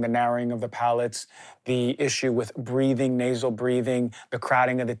causing the narrowing of the palates, the issue with breathing, nasal breathing, the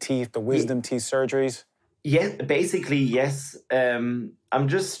crowding of the teeth, the wisdom teeth surgeries? Yes, basically, yes. I'm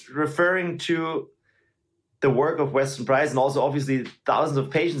just referring to the work of Weston Price and also obviously thousands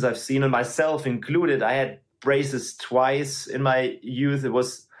of patients I've seen, and myself included. I had braces twice in my youth. It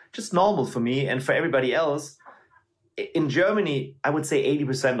was just normal for me and for everybody else. In Germany, I would say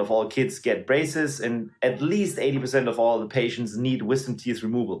 80% of all kids get braces, and at least 80% of all the patients need wisdom teeth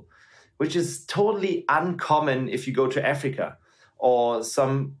removal, which is totally uncommon if you go to Africa or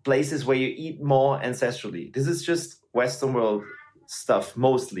some places where you eat more ancestrally. This is just Western world stuff,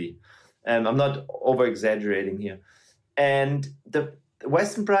 mostly. I'm not over-exaggerating here. And the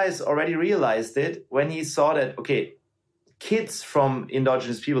Weston Price already realized it when he saw that, okay, kids from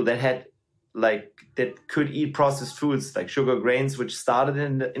indigenous people that could eat processed foods like sugar, grains, which started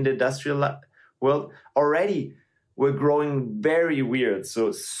in the industrial world, already were growing very weird.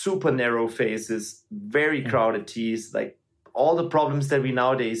 So super narrow faces, very crowded teeth, like all the problems that we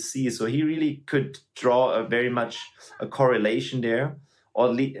nowadays see. So he really could draw very much a correlation there,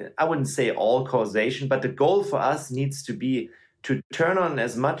 or I wouldn't say all causation, but the goal for us needs to be to turn on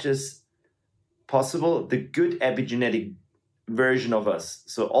as much as possible the good epigenetic version of us.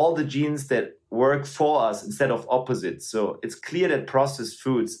 So all the genes that work for us instead of opposite. So it's clear that processed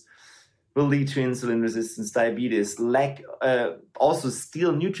foods will lead to insulin resistance, diabetes, also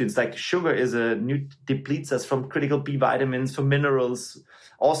steal nutrients. Like sugar depletes us from critical B vitamins, from minerals.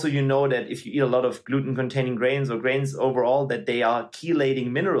 Also, you know that if you eat a lot of gluten-containing grains or grains overall, that they are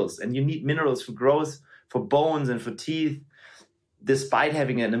chelating minerals, and you need minerals for growth, for bones, and for teeth. Despite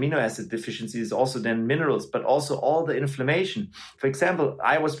having an amino acid deficiency, is also then minerals, but also all the inflammation. For example,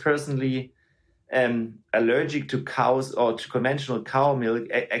 I was personally allergic to cows or to conventional cow milk,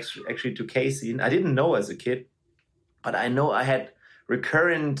 actually to casein. I didn't know as a kid, but I know I had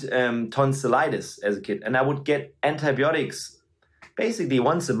recurrent tonsillitis as a kid, and I would get antibiotics basically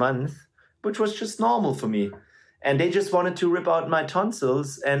once a month, which was just normal for me. And they just wanted to rip out my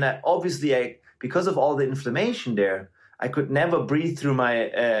tonsils, and obviously, because of all the inflammation there, I could never breathe through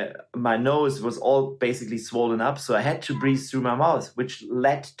my nose was all basically swollen up, so I had to breathe through my mouth, which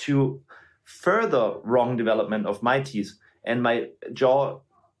led to further wrong development of my teeth, and my jaw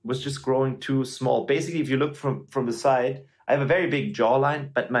was just growing too small. Basically, if you look from the side, I have a very big jawline,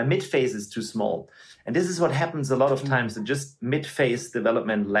 but my mid-face is too small. And this is what happens a lot of times, that just mid-face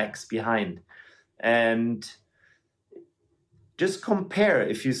development lags behind. And just compare,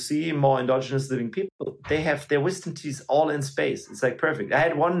 if you see more endogenous living people, they have their wisdom teeth all in space. It's like perfect. I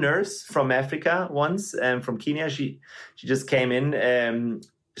had one nurse from Africa once, from Kenya. She just came in.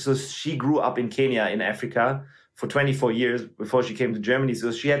 So she grew up in Kenya, in Africa, for 24 years before she came to Germany.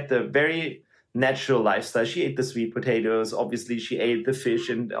 So she had the very natural lifestyle. She ate the sweet potatoes. Obviously, she ate the fish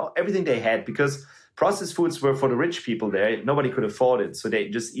and everything they had, because processed foods were for the rich people there. Nobody could afford it. So they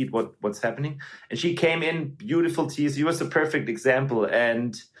just eat what's happening. And she came in, beautiful teeth. She was the perfect example.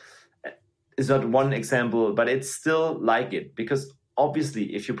 And it's not one example, but it's still like it. Because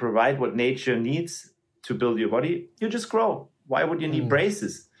obviously, if you provide what nature needs to build your body, you just grow. Why would you need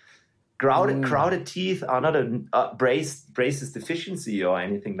braces? Crowded teeth are not a braces deficiency or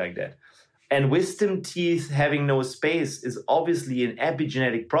anything like that. And wisdom teeth having no space is obviously an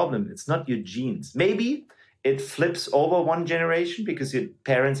epigenetic problem. It's not your genes. Maybe it flips over one generation because your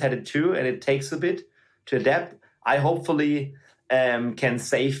parents had it too, and it takes a bit to adapt. I hopefully can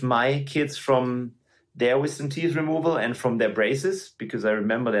save my kids from their wisdom teeth removal and from their braces, because I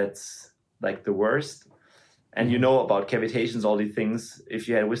remember that's like the worst. And you know about cavitations, all these things. If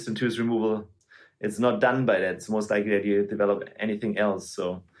you had wisdom tooth removal, it's not done by that. It's most likely that you develop anything else.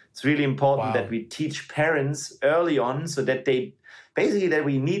 So It's really important Wow. that we teach parents early on so that they basically that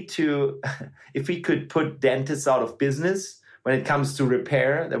we need to, if we could put dentists out of business when it comes to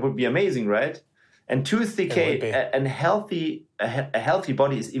repair, that would be amazing, right? And tooth decay, a healthy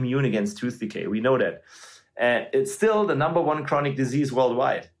body is immune against tooth decay. We know that. It's still the number one chronic disease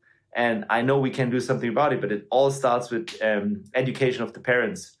worldwide. And I know we can do something about it, but it all starts with education of the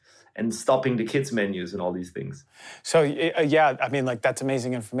parents and stopping the kids' menus and all these things. So, yeah, I mean, like, that's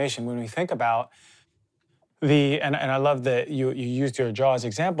amazing information. When we think about and I love that you used your jaws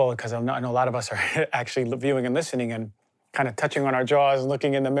example, because I know a lot of us are actually viewing and listening and kind of touching on our jaws and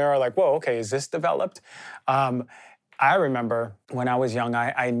looking in the mirror like, whoa, okay, is this developed? I remember when I was young,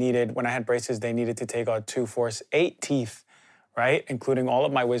 when I had braces, they needed to take out 2, 4, 8 teeth, right? Including all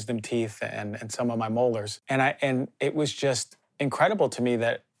of my wisdom teeth and some of my molars. And it was just incredible to me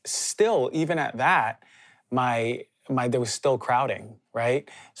that still, even at that, there was still crowding, right?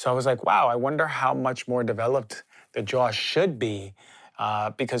 So I was like, wow, I wonder how much more developed the jaw should be.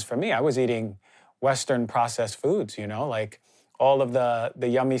 Because for me, I was eating Western processed foods, like all of the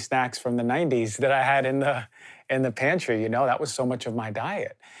yummy snacks from the 90s that I had in the pantry, that was so much of my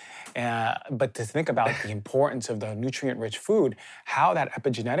diet. But to think about the importance of the nutrient-rich food, how that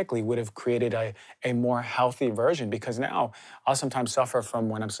epigenetically would have created a more healthy version, because now I'll sometimes suffer from,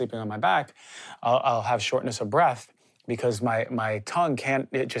 when I'm sleeping on my back, I'll have shortness of breath, because my tongue can't,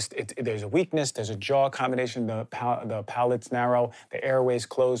 there's a weakness, there's a jaw combination, the palate's narrow, the airway's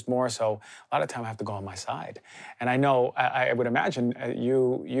closed more, so a lot of time I have to go on my side. And I know, I would imagine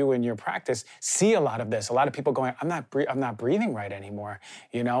you in your practice see a lot of this, a lot of people going, I'm not breathing right anymore,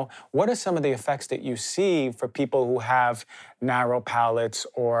 What are some of the effects that you see for people who have narrow palates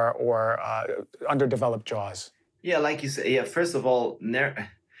or underdeveloped jaws? Yeah, like you said, first of all,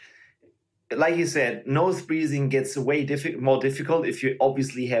 like you said, nose breathing gets way more difficult if you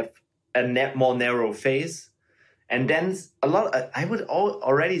obviously have a more narrow face. And then I would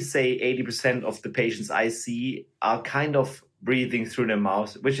already say 80% of the patients I see are kind of breathing through their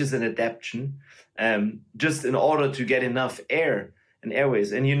mouth, which is an adaptation, just in order to get enough air and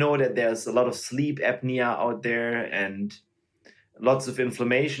airways. And that there's a lot of sleep apnea out there and lots of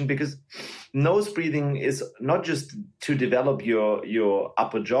inflammation, because nose breathing is not just to develop your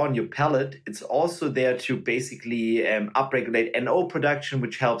upper jaw and your palate, it's also there to basically upregulate NO production,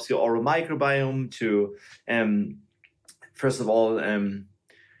 which helps your oral microbiome to, first of all,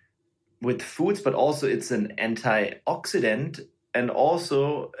 with foods, but also it's an antioxidant. And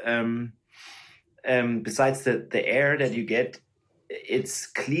also, besides the air that you get, it's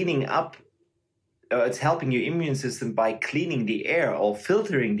cleaning up. It's helping your immune system by cleaning the air or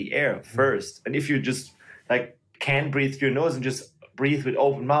filtering the air first. And if you just can't breathe through your nose and just breathe with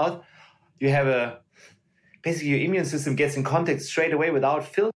open mouth, you have basically your immune system gets in contact straight away without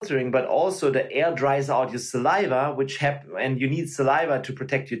filtering, but also the air dries out your saliva, and you need saliva to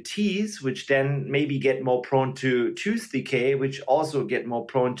protect your teeth, which then maybe get more prone to tooth decay, which also get more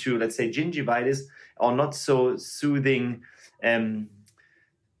prone to, let's say, gingivitis, or not so soothing,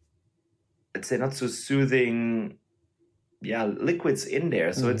 liquids in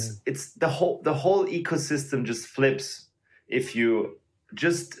there. So it's the whole ecosystem just flips if you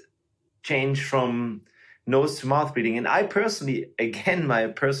just change from nose to mouth breathing. And I personally, again, my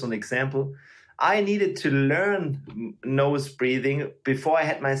personal example, I needed to learn nose breathing before I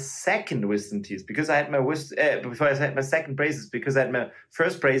had my second wisdom teeth, because I had before I had my second braces, because I had my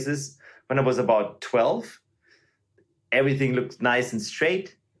first braces when I was about 12. Everything looked nice and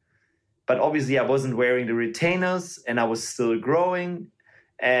straight. But obviously I wasn't wearing the retainers and I was still growing,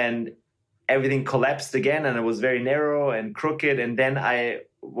 and everything collapsed again and it was very narrow and crooked. And then I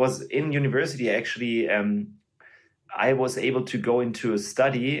was in university, actually, I was able to go into a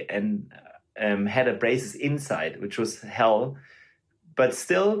study and had a braces inside, which was hell. But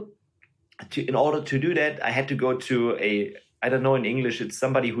still, in order to do that, I had to go to I don't know in English, it's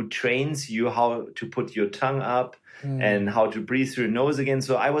somebody who trains you how to put your tongue up and how to breathe through your nose again.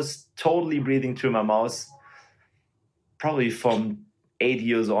 So I was totally breathing through my mouth, probably from 8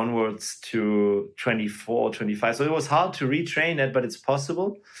 years onwards to 24, 25. So it was hard to retrain that, but it's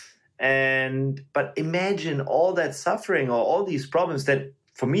possible. But imagine all that suffering or all these problems that,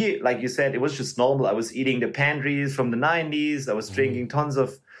 for me, like you said, it was just normal. I was eating the pantries from the 90s. I was drinking tons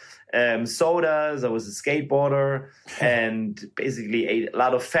of sodas. I was a skateboarder and basically ate a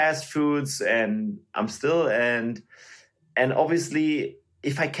lot of fast foods, and I'm still. And obviously,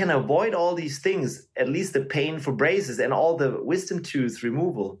 if I can avoid all these things, at least the pain for braces and all the wisdom tooth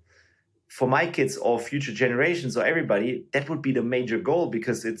removal, for my kids or future generations or everybody, that would be the major goal,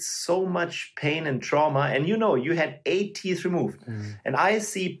 because it's so much pain and trauma. And you had 8 teeth removed. And I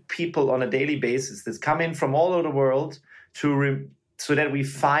see people on a daily basis that come in from all over the world so that we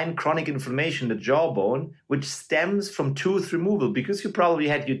find chronic inflammation in the jawbone, which stems from tooth removal, because you probably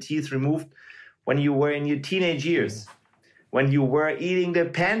had your teeth removed when you were in your teenage years, when you were eating the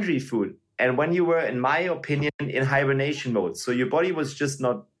pantry food, and when you were, in my opinion, in hibernation mode. So your body was just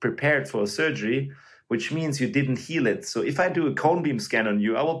not prepared for a surgery, which means you didn't heal it. So if I do a cone beam scan on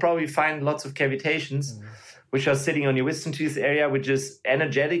you, I will probably find lots of cavitations which are sitting on your wisdom tooth area, which is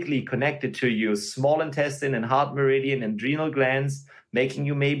energetically connected to your small intestine and heart meridian and adrenal glands, making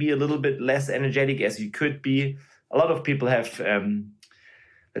you maybe a little bit less energetic as you could be. A lot of people have,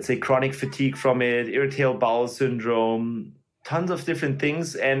 let's say, chronic fatigue from it, irritable bowel syndrome, tons of different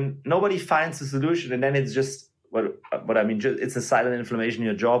things, and nobody finds a solution. And then it's just what I mean. It's a silent inflammation in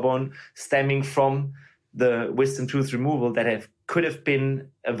your jawbone stemming from the wisdom tooth removal that could have been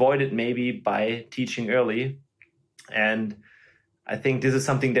avoided maybe by teaching early. And I think this is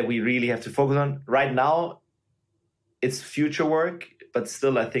something that we really have to focus on. Right now, it's future work, but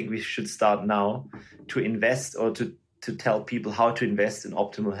still I think we should start now to invest, or to tell people how to invest in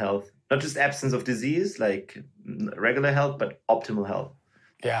optimal health. Not just absence of disease, like regular health, but optimal health.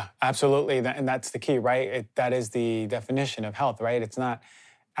 Yeah, absolutely. And that's the key, right? That is the definition of health, right? It's not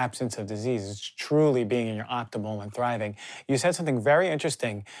absence of disease. It's truly being in your optimal and thriving. You said something very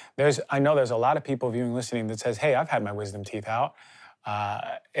interesting. I know there's a lot of people viewing, listening that says, hey, I've had my wisdom teeth out.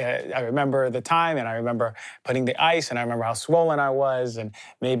 I remember the time, and I remember putting the ice, and I remember how swollen I was, and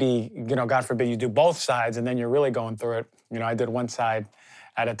maybe, God forbid you do both sides, and then you're really going through it. I did one side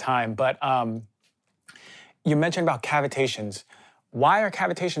at a time. But you mentioned about cavitations. Why are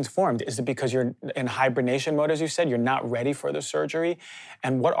cavitations formed? Is it because you're in hibernation mode, as you said? You're not ready for the surgery?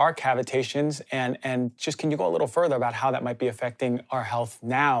 And what are cavitations? And just, can you go a little further about how that might be affecting our health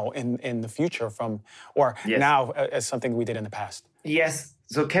now in the future now as something we did in the past? Yes.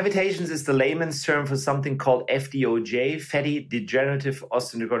 So cavitations is the layman's term for something called FDOJ, fatty degenerative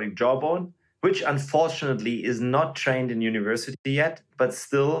osteonecrotic jawbone, which unfortunately is not trained in university yet, but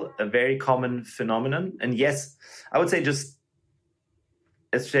still a very common phenomenon. And yes, I would say, just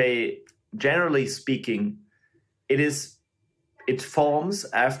let's say, generally speaking, it forms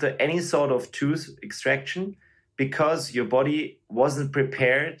after any sort of tooth extraction, because your body wasn't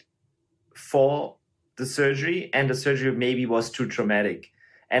prepared for the surgery, and the surgery maybe was too traumatic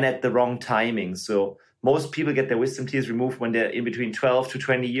and at the wrong timing. So most people get their wisdom teeth removed when they're in between 12 to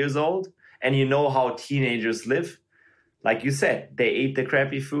 20 years old. And you know how teenagers live. Like you said, they eat the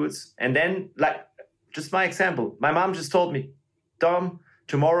crappy foods. And then, like, just my example, my mom just told me, Dom,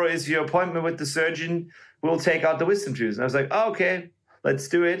 tomorrow is your appointment with the surgeon. We'll take out the wisdom tooth. And I was like, oh, okay, let's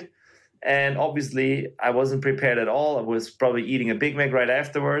do it. And obviously, I wasn't prepared at all. I was probably eating a Big Mac right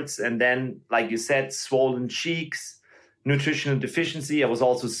afterwards. And then, like you said, swollen cheeks, nutritional deficiency. I was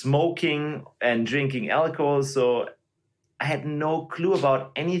also smoking and drinking alcohol. So I had no clue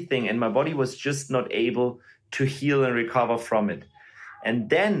about anything. And my body was just not able to heal and recover from it. And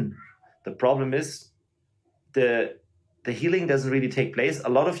then the problem is the healing doesn't really take place. A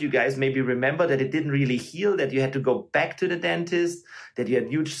lot of you guys maybe remember that it didn't really heal, that you had to go back to the dentist, that you had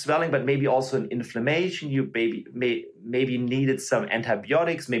huge swelling, but maybe also an inflammation. You maybe needed some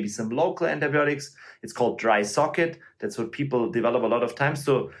antibiotics, maybe some local antibiotics. It's called dry socket. That's what people develop a lot of times.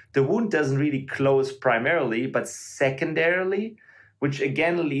 So the wound doesn't really close primarily, but secondarily, which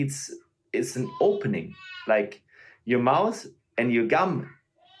again is an opening. Like your mouth and your gum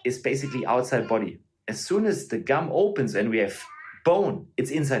is basically outside body. As soon as the gum opens and we have bone,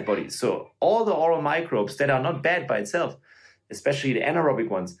 it's inside body. So all the oral microbes that are not bad by itself, especially the anaerobic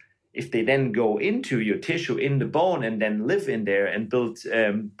ones, if they then go into your tissue in the bone and then live in there and build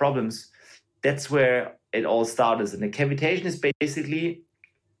problems, that's where it all starts. And the cavitation is basically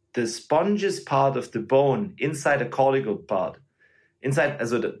the sponges part of the bone inside the caudicle part. Inside,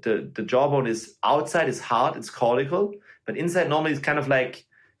 also the jawbone is outside, is hard, it's caudicle, but inside normally it's kind of like,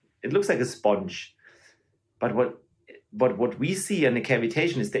 it looks like a sponge. But what we see in the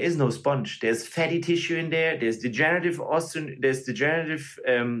cavitation is there is no sponge. There's fatty tissue in there. There's degenerative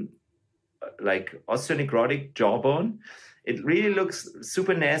like osteonecrotic jawbone. It really looks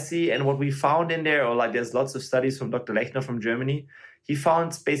super nasty. And what we found in there, or like there's lots of studies from Dr. Lechner from Germany, he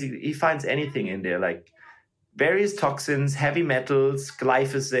finds anything in there, like various toxins, heavy metals,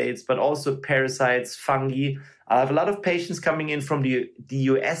 glyphosates, but also parasites, fungi. I have a lot of patients coming in from the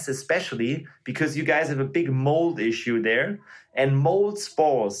US especially, because you guys have a big mold issue there. And mold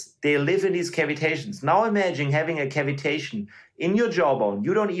spores, they live in these cavitations. Now imagine having a cavitation in your jawbone.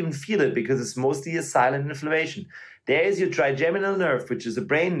 You don't even feel it because it's mostly a silent inflammation. There is your trigeminal nerve, which is a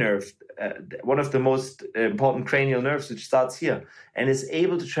brain nerve, one of the most important cranial nerves, which starts here and is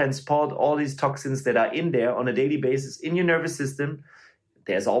able to transport all these toxins that are in there on a daily basis in your nervous system.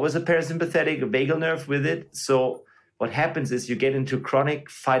 There's always a parasympathetic, a vagal nerve with it. So what happens is you get into chronic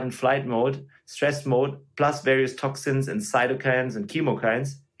fight and flight mode, stress mode, plus various toxins and cytokines and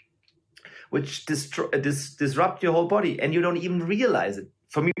chemokines, which disrupt your whole body, and you don't even realize it.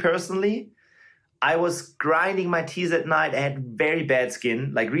 For me personally, I was grinding my teeth at night. I had very bad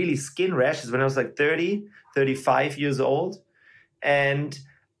skin, like really skin rashes when I was like 30, 35 years old. And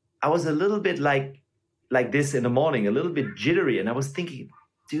I was a little bit like this in the morning, a little bit jittery. And I was thinking,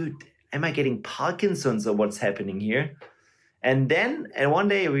 dude, am I getting Parkinson's or what's happening here? And one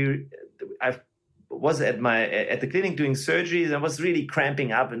day I was at the clinic doing surgery, and I was really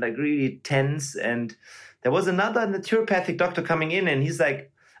cramping up and like really tense. And there was another naturopathic doctor coming in, and he's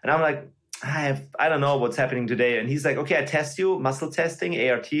like, and I'm like, I don't know what's happening today. And he's like, okay, I test you, muscle testing,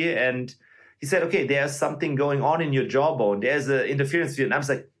 ART. And he said, okay, there's something going on in your jawbone. There's an interference field. And I was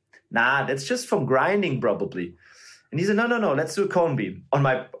like, nah, that's just from grinding probably. And he said, no, let's do a cone beam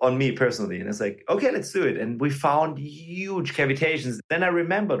on me personally. And I was like, okay, let's do it. And we found huge cavitations. Then I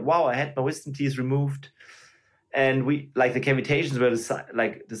remembered, wow, I had my wisdom teeth removed. And the cavitations were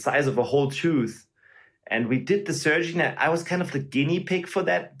the size of a whole tooth. And we did the surgery. And I was kind of the guinea pig for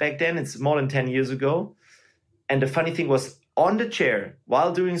that back then. It's more than 10 years ago. And the funny thing was, on the chair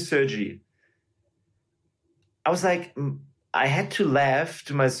while doing surgery, I was like, I had to laugh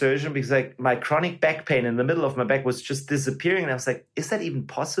to my surgeon because like my chronic back pain in the middle of my back was just disappearing. And I was like, is that even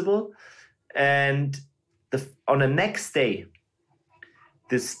possible? And on the next day,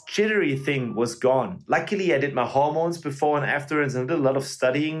 this jittery thing was gone. Luckily, I did my hormones before and afterwards and did a lot of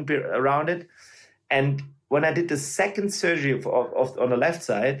studying around it. And when I did the second surgery on the left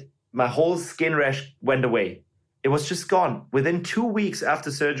side, my whole skin rash went away. It was just gone. Within 2 weeks after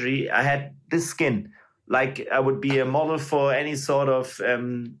surgery, I had this skin. Like I would be a model for any sort of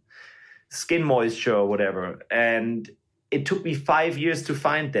skin moisture or whatever. And it took me 5 years to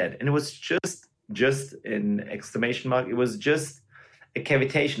find that. And it was just in exclamation mark, it was just a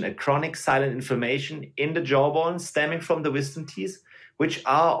cavitation, a chronic silent inflammation in the jawbone stemming from the wisdom teeth, which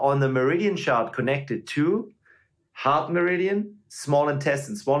are on the meridian chart connected to heart meridian, small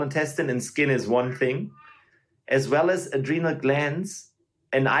intestine. Small intestine and skin is one thing, as well as adrenal glands.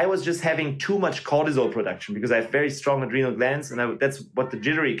 And I was just having too much cortisol production because I have very strong adrenal glands, and that's what the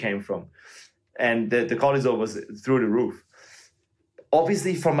jittery came from. And the cortisol was through the roof.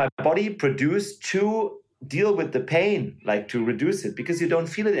 Obviously, from my body produced to deal with the pain, like to reduce it, because you don't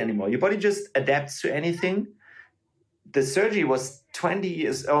feel it anymore. Your body just adapts to anything. The surgery was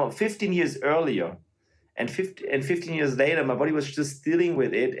 15 years earlier. And 15 years later, my body was just dealing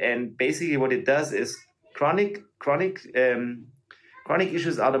with it. And basically what it does is chronic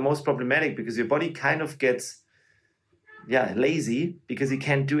issues are the most problematic because your body kind of gets lazy because you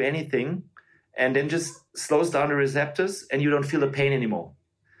can't do anything, and then just slows down the receptors and you don't feel the pain anymore.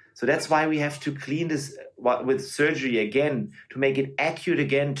 So that's why we have to clean this with surgery again, to make it acute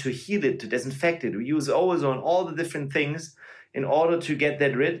again, to heal it, to disinfect it. We use ozone, all the different things in order to get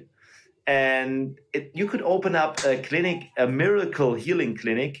that rid. And you could open up a clinic, a miracle healing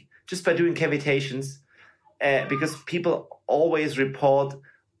clinic, just by doing cavitations, because people always report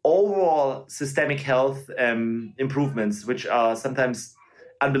overall systemic health improvements, which are sometimes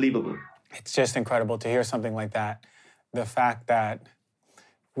unbelievable. It's just incredible to hear something like that. The fact that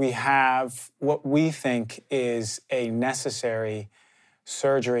we have what we think is a necessary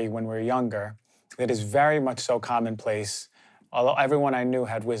surgery when we're younger that is very much so commonplace. Although everyone I knew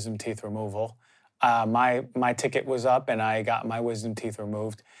had wisdom teeth removal, my ticket was up and I got my wisdom teeth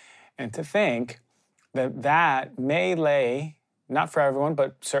removed. And to think that may lay, not for everyone,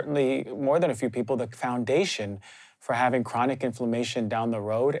 but certainly more than a few people, the foundation for having chronic inflammation down the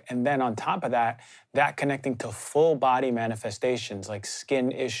road. And then on top of that connecting to full body manifestations like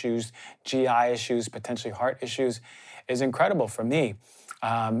skin issues, GI issues, potentially heart issues is incredible for me.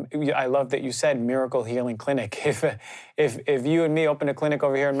 I love that you said miracle healing clinic. If you and me opened a clinic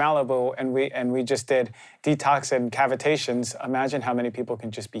over here in Malibu and we just did detox and cavitations, imagine how many people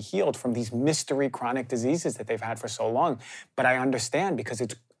can just be healed from these mystery chronic diseases that they've had for so long. But I understand because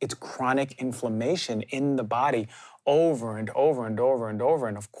it's chronic inflammation in the body over and over and over and over.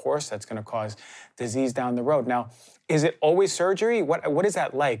 And of course, that's going to cause disease down the road. Now, is it always surgery? What is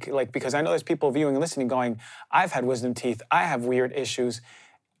that like? Like, because I know there's people viewing and listening going, I've had wisdom teeth, I have weird issues.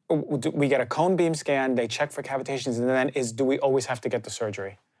 We get a cone beam scan, they check for cavitations, and then do we always have to get the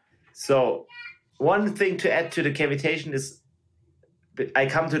surgery? So one thing to add to the cavitation is I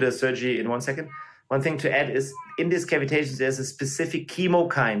come to the surgery in 1 second. One thing to add is in these cavitations, there's a specific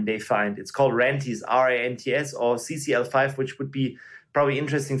chemokine they find. It's called RANTES, RANTS, or CCL5, which would be probably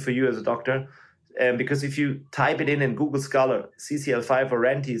interesting for you as a doctor. Because if you type it in Google Scholar, CCL5 or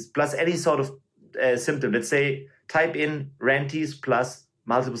RANTES, plus any sort of symptom, let's say type in RANTES plus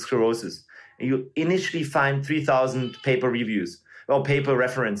multiple sclerosis, and you initially find 3,000 paper reviews or paper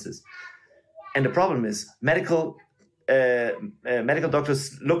references. And the problem is medical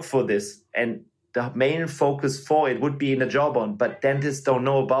doctors look for this, and the main focus for it would be in the jawbone, but dentists don't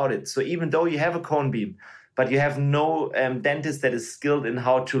know about it. So even though you have a cone beam, but you have no dentist that is skilled in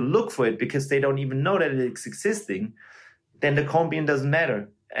how to look for it because they don't even know that it's existing, then the cone beam doesn't matter.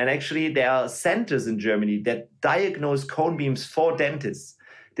 And actually, there are centers in Germany that diagnose cone beams for dentists.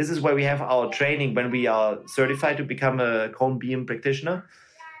 This is where we have our training when we are certified to become a cone beam practitioner.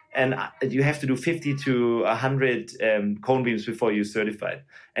 And you have to do 50 to 100 cone beams before you're certified.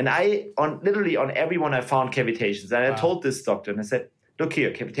 And literally on everyone, I found cavitations. And I told this doctor, and I said, look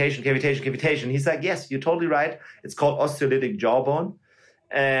here, cavitation. He's like, yes, you're totally right. It's called osteolytic jawbone.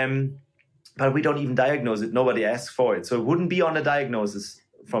 But we don't even diagnose it. Nobody asks for it. So it wouldn't be on the diagnosis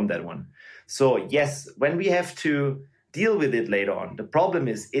from that one. So yes, when we have to deal with it later on, the problem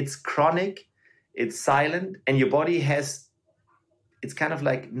is it's chronic, it's silent, and your body it's kind of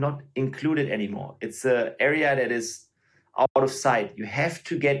like not included anymore. It's an area that is out of sight. You have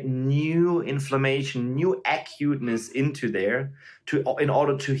to get new inflammation, new acuteness into there in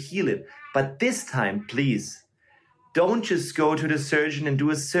order to heal it. But this time, please, don't just go to the surgeon and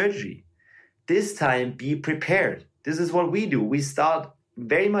do a surgery. This time, be prepared. This is what we do. We start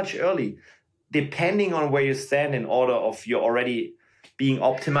very much early, depending on where you stand in order of you're already being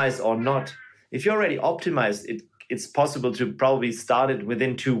optimized or not. If you're already optimized, it's possible to probably start it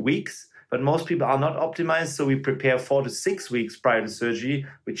within 2 weeks, but most people are not optimized, so we prepare 4 to 6 weeks prior to surgery.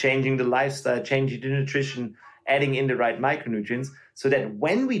 We're changing the lifestyle, changing the nutrition, adding in the right micronutrients, so that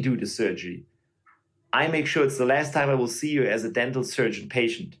when we do the surgery, I make sure it's the last time I will see you as a dental surgeon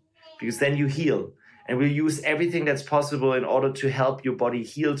patient, because then you heal. And we'll use everything that's possible in order to help your body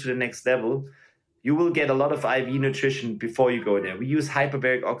heal to the next level. You will get a lot of IV nutrition before you go there. We use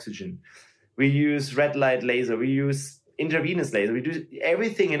hyperbaric oxygen. We use red light laser. We use intravenous laser. We do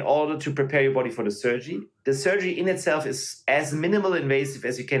everything in order to prepare your body for the surgery. The surgery in itself is as minimal invasive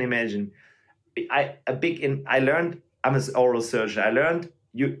as you can imagine. I learned, I'm an oral surgeon. I learned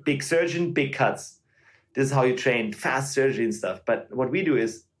big surgeon, big cuts. This is how you train, fast surgery and stuff. But what we do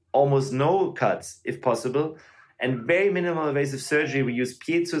is almost no cuts, if possible, and very minimal invasive surgery. We use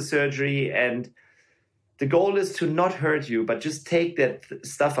piezo surgery, and the goal is to not hurt you, but just take that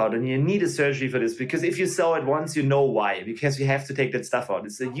stuff out. And you need a surgery for this, because if you saw it once, you know why, because you have to take that stuff out.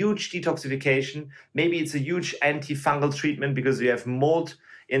 It's a huge detoxification. Maybe it's a huge antifungal treatment because you have mold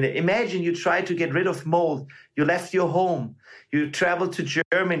in there. Imagine you try to get rid of mold. You left your home. You travel to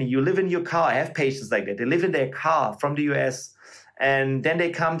Germany. You live in your car. I have patients like that. They live in their car from the US. And then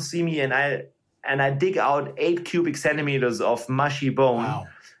they come see me, and I dig out 8 cubic centimeters of mushy bone. Wow.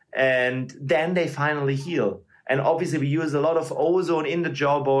 And then they finally heal. And obviously we use a lot of ozone in the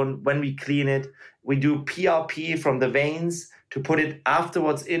jawbone when we clean it. We do PRP from the veins to put it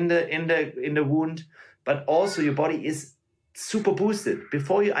afterwards in the wound. But also your body is super boosted.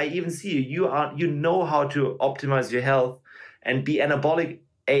 Before I even see you know how to optimize your health and be anabolic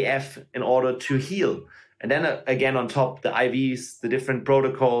AF in order to heal. And then again, on top, the IVs, the different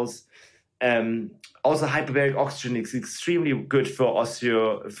protocols. Also, hyperbaric oxygen is extremely good for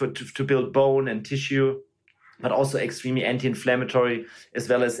to build bone and tissue, but also extremely anti-inflammatory, as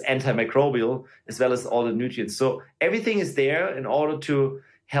well as antimicrobial, as well as all the nutrients. So everything is there in order to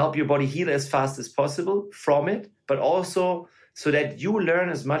help your body heal as fast as possible from it, but also so that you learn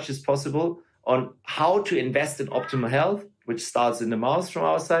as much as possible on how to invest in optimal health, which starts in the mouth from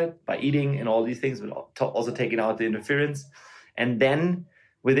our side by eating and all these things, but also taking out the interference. And then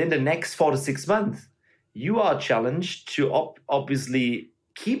within the next 4 to 6 months, you are challenged to obviously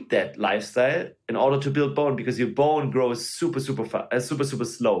keep that lifestyle in order to build bone, because your bone grows super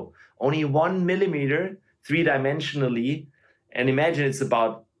slow. Only 1 millimeter, 3-dimensionally. And imagine it's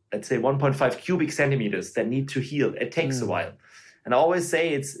about, let's say, 1.5 cubic centimeters that need to heal. It takes a while. And I always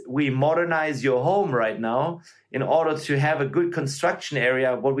say we modernize your home right now in order to have a good construction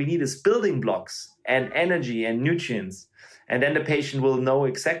area. What we need is building blocks and energy and nutrients. And then the patient will know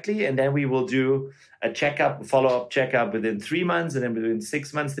exactly. And then we will do a follow-up checkup within 3 months, and then within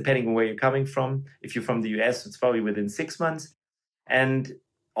 6 months, depending on where you're coming from. If you're from the US, it's probably within 6 months. And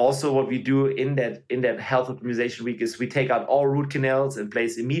also what we do in that health optimization week is we take out all root canals and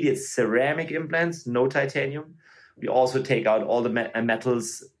place immediate ceramic implants, no titanium. We also take out all the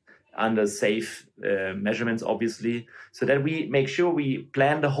metals under safe measurements, obviously, so that we make sure we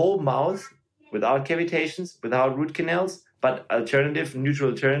plan the whole mouth without cavitations, without root canals, but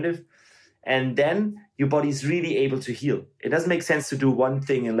neutral alternative. And then your body is really able to heal. It doesn't make sense to do one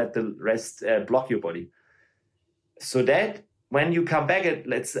thing and let the rest block your body. So that when you come back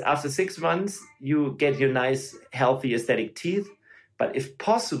after 6 months, you get your nice, healthy, aesthetic teeth. But if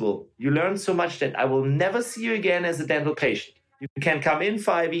possible, you learn so much that I will never see you again as a dental patient. You can come in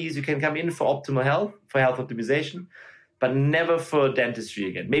for IVs, you can come in for optimal health, for health optimization, but never for dentistry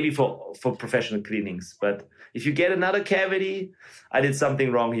again. Maybe for professional cleanings. But if you get another cavity, I did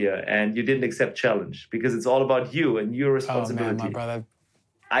something wrong here and you didn't accept challenge, because it's all about you and your responsibility. Oh man, my brother.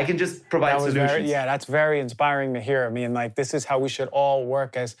 I can just provide solutions. That's very inspiring to hear. I mean, like, this is how we should all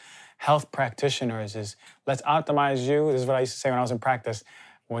work as health practitioners, is let's optimize you. This is what I used to say when I was in practice.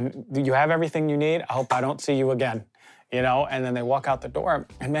 When you have everything you need, I hope I don't see you again. And then they walk out the door,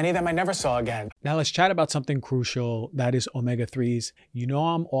 and many of them I never saw again. Now let's chat about something crucial, that is omega-3s.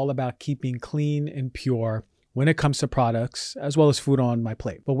 I'm all about keeping clean and pure when it comes to products, as well as food on my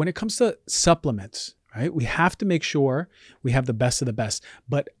plate. But when it comes to supplements, right, we have to make sure we have the best of the best,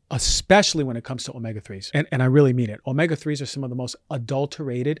 but especially when it comes to omega-3s. And I really mean it. Omega-3s are some of the most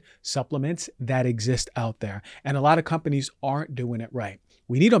adulterated supplements that exist out there. And a lot of companies aren't doing it right.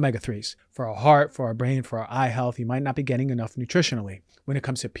 We need omega-3s for our heart, for our brain, for our eye health. You might not be getting enough nutritionally. When it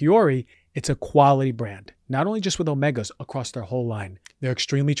comes to Puori, it's a quality brand, not only just with omegas, across their whole line. They're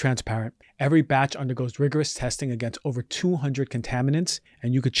extremely transparent. Every batch undergoes rigorous testing against over 200 contaminants,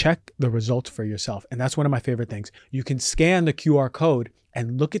 and you could check the results for yourself. And that's one of my favorite things. You can scan the QR code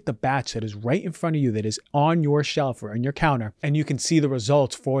and look at the batch that is right in front of you, that is on your shelf or on your counter, and you can see the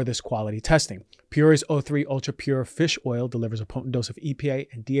results for this quality testing. Puori's O3 Ultra Pure Fish Oil delivers a potent dose of EPA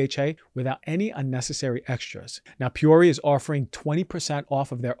and DHA without any unnecessary extras. Now, Puori is offering 20%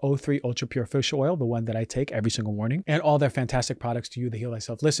 off of their O3 Ultra Pure Fish Oil, the one that I take every single morning, and all their fantastic products to you, the Heal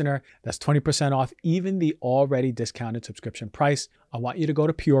Thyself listener. That's 20% off even the already discounted subscription price. I want you to go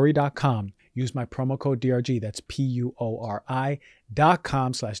to Puori.com. Use my promo code DRG, that's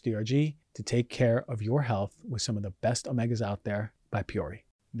PUORI.com/DRG, to take care of your health with some of the best omegas out there by Puori.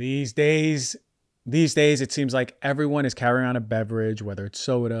 These days, it seems like everyone is carrying on a beverage, whether it's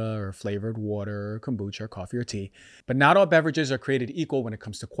soda or flavored water or kombucha or coffee or tea. But not all beverages are created equal when it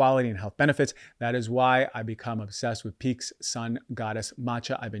comes to quality and health benefits. That is why I become obsessed with Peak's Sun Goddess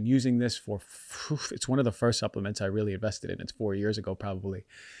Matcha. I've been using this it's one of the first supplements I really invested in. It's 4 years ago, probably.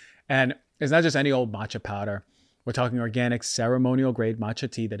 And it's not just any old matcha powder. We're talking organic, ceremonial grade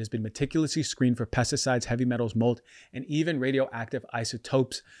matcha tea that has been meticulously screened for pesticides, heavy metals, mold, and even radioactive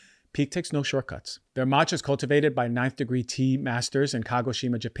isotopes. Peak takes no shortcuts. Their matcha is cultivated by 9th degree tea masters in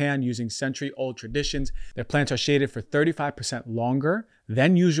Kagoshima, Japan, using century-old traditions. Their plants are shaded for 35% longer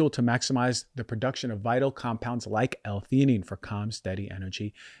than usual to maximize the production of vital compounds like L-theanine for calm, steady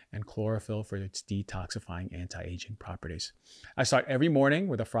energy, and chlorophyll for its detoxifying anti-aging properties. I start every morning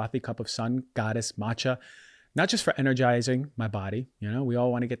with a frothy cup of Sun Goddess matcha, not just for energizing my body, we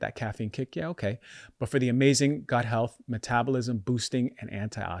all want to get that caffeine kick, yeah, okay, but for the amazing gut health, metabolism boosting, and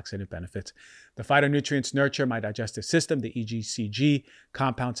antioxidant benefits. The phytonutrients nurture my digestive system, the EGCG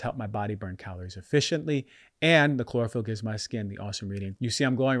compounds help my body burn calories efficiently, and the chlorophyll gives my skin the awesome reading. You see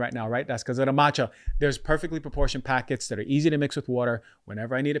I'm glowing right now, right? That's because of the matcha. There's perfectly proportioned packets that are easy to mix with water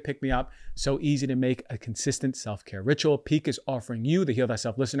whenever I need to pick me up. So easy to make a consistent self-care ritual. Peak is offering you, the Heal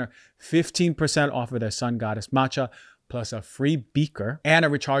Thyself listener, 15% off of their Sun Goddess matcha, plus a free beaker and a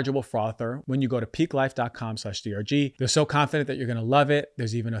rechargeable frother when you go to peaklife.com/DRG. They're so confident that you're going to love it.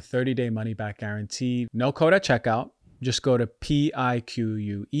 There's even a 30-day money-back guarantee. No code at checkout. Just go to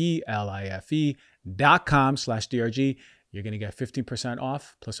PIQUELIFE.com/DRG. You're going to get 15%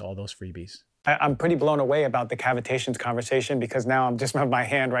 off plus all those freebies. I'm pretty blown away about the cavitations conversation, because now I'm just have my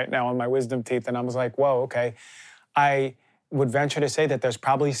hand right now on my wisdom teeth, and I was like, whoa, okay. I would venture to say that there's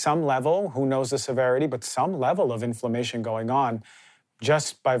probably some level, who knows the severity, but some level of inflammation going on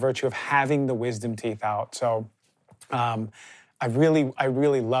just by virtue of having the wisdom teeth out. So I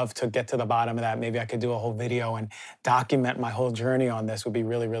really love to get to the bottom of that. Maybe I could do a whole video and document my whole journey on this. Would be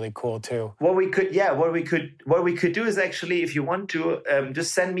really, really cool too. What we could do is actually, if you want to,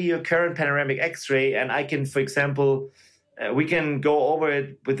 just send me your current panoramic X-ray, and I can, for example, we can go over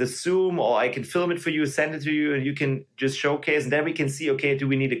it with the Zoom, or I can film it for you, send it to you, and you can just showcase, and then we can see, okay, do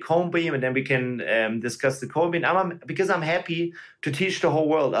we need a cone beam? And then we can discuss the cone beam. Because I'm happy to teach the whole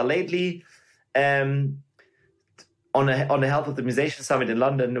world. Lately, on the Health Optimization Summit in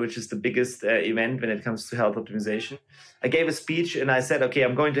London, which is the biggest event when it comes to health optimization. I gave a speech and I said, okay,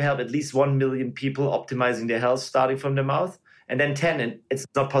 I'm going to help at least 1 million people optimizing their health starting from the mouth. And then 10, and it's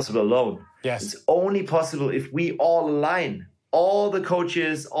not possible alone. Yes. It's only possible if we all align. All the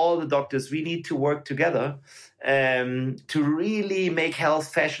coaches, all the doctors, we need to work together to really make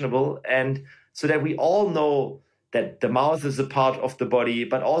health fashionable, and so that we all know that the mouth is a part of the body,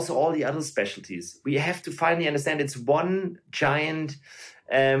 but also all the other specialties. We have to finally understand it's one giant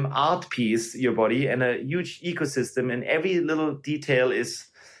art piece, your body, and a huge ecosystem, and every little detail is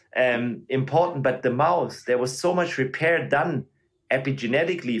important. But the mouth, there was so much repair done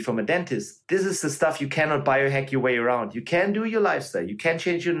epigenetically from a dentist. This is the stuff you cannot biohack your way around. You can do your lifestyle, you can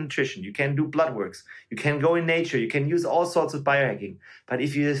change your nutrition, you can do blood works, you can go in nature, you can use all sorts of biohacking. But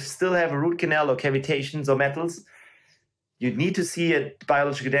if you still have a root canal or cavitations or metals, you need to see a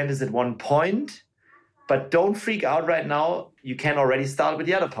biological dentist at one point. But don't freak out right now. You can already start with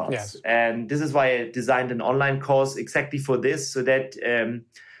the other parts. Yes. And this is why I designed an online course exactly for this, so that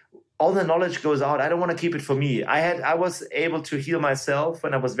all the knowledge goes out. I don't want to keep it for me. I was able to heal myself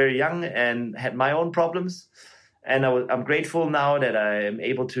when I was very young and had my own problems. And I'm grateful now that I am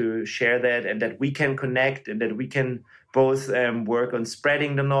able to share that, and that we can connect, and that we can both work on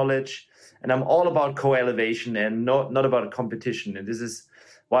spreading the knowledge. And I'm all about co-elevation and not about competition. And this is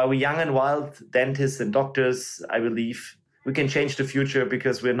why we young and wild dentists and doctors, I believe, we can change the future,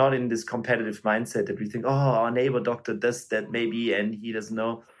 because we're not in this competitive mindset that we think, oh, our neighbor doctor does that maybe and he doesn't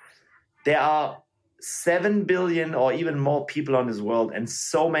know. There are 7 billion or even more people on this world, and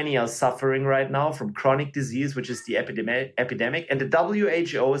so many are suffering right now from chronic disease, which is the epidemic. And the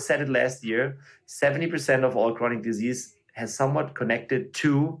WHO said it last year, 70% of all chronic disease has somewhat connected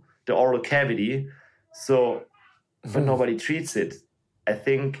to the oral cavity. So, but nobody treats it. I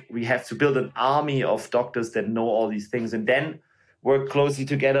think we have to build an army of doctors that know all these things, and then work closely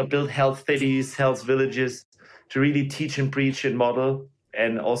together, build health cities, health villages, to really teach and preach and model,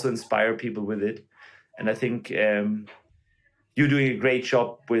 and also inspire people with it. And I think you're doing a great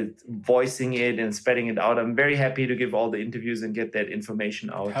job with voicing it and spreading it out. I'm very happy to give all the interviews and get that information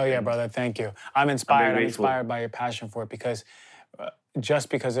out. Hell yeah, brother. Thank you. I'm inspired by your passion for it, because just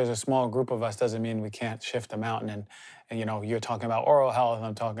because there's a small group of us doesn't mean we can't shift a mountain. And you know, you're talking about oral health,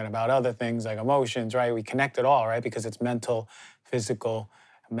 I'm talking about other things like emotions, right? We connect it all, right? Because it's mental, physical,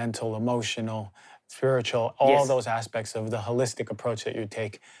 emotional, spiritual, all those aspects of the holistic approach that you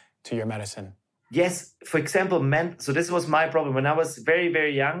take to your medicine. Yes, for example, so this was my problem. When I was very,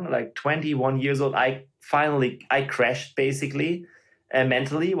 very young, like 21 years old, I crashed basically.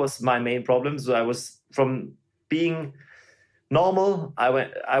 Mentally was my main problem. So I was, from being normal,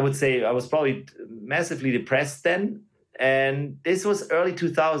 I would say I was probably massively depressed then. And this was early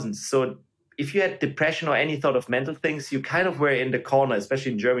 2000s. So if you had depression or any thought of mental things, you kind of were in the corner,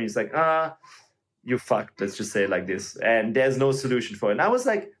 especially in Germany. It's like, you fucked, let's just say it like this. And there's no solution for it. And I was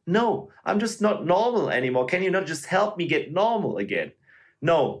like, no, I'm just not normal anymore. Can you not just help me get normal again?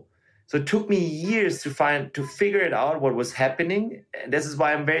 No. So it took me years to figure it out, what was happening. And this is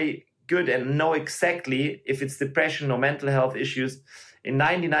why I'm very good and know exactly if it's depression or mental health issues. In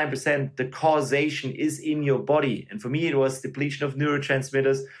 99%, the causation is in your body. And for me, it was depletion of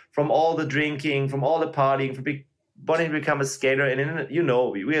neurotransmitters from all the drinking, from all the partying, from wanting to become a skater. And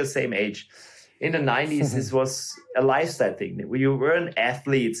we are the same age. In the 90s, this was a lifestyle thing. We weren't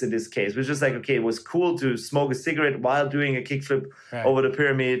athletes in this case. It was just like, okay, it was cool to smoke a cigarette while doing a kickflip over the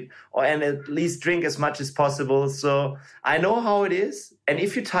pyramid, and at least drink as much as possible. So I know how it is. And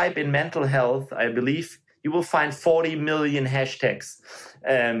if you type in mental health, I believe you will find 40 million hashtags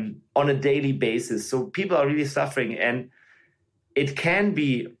on a daily basis. So people are really suffering. And it can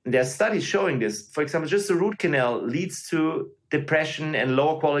be, there are studies showing this. For example, just a root canal leads to depression and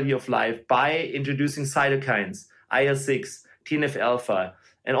lower quality of life by introducing cytokines, IL-6, TNF-alpha,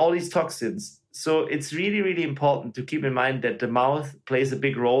 and all these toxins. So it's really, really important to keep in mind that the mouth plays a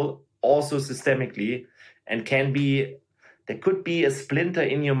big role also systemically, and there could be a splinter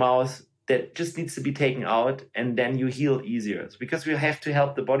in your mouth that just needs to be taken out, and then you heal easier. It's because we have to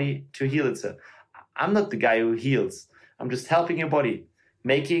help the body to heal itself. I'm not the guy who heals. I'm just helping your body,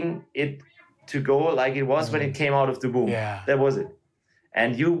 making it to go like it was when it came out of the womb. Yeah. That was it.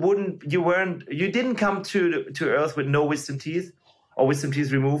 And you didn't come to Earth with no wisdom teeth, or wisdom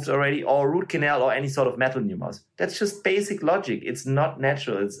teeth removed already, or root canal, or any sort of metal in your mouth. That's just basic logic. It's not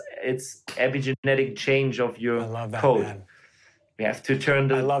natural. It's epigenetic change of your code. Man. We have to turn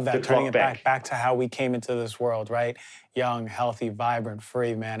the clock back to how we came into this world, right? Young, healthy, vibrant,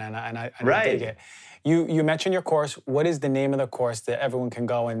 free, man. And I dig it. You mentioned your course. What is the name of the course that everyone can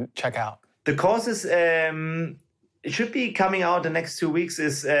go and check out? The course is it should be coming out the next 2 weeks,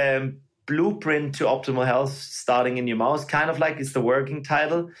 is Blueprint to Optimal Health Starting in Your Mouth, kind of like it's the working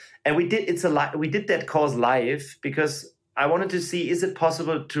title. And we did that course live because I wanted to see, is it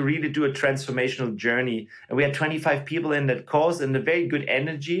possible to really do a transformational journey? And we had 25 people in that course and a very good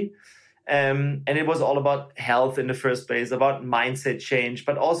energy. And it was all about health in the first place, about mindset change,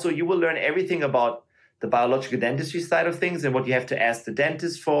 but also you will learn everything about the biological dentistry side of things and what you have to ask the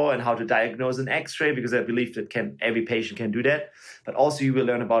dentist for and how to diagnose an x-ray, because I believe that every patient can do that. But also you will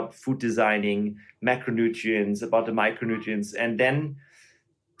learn about food designing, macronutrients, about the micronutrients, and then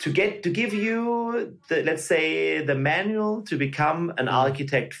to give you the, let's say, the manual to become an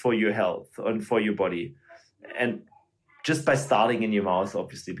architect for your health and for your body. And just by starting in your mouth,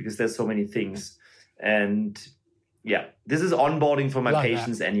 obviously, because there's so many things. And yeah, this is onboarding for my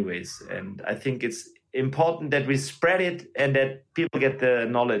patients anyways. And I think it's important that we spread it and that people get the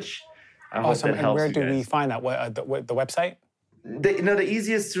knowledge. Awesome. And where do we find that? The website? The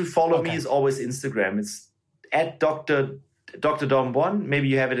easiest to follow me is always Instagram. It's at Dr. Dom 1. Maybe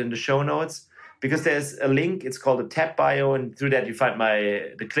you have it in the show notes, because there's a link. It's called a tab bio, and through that you find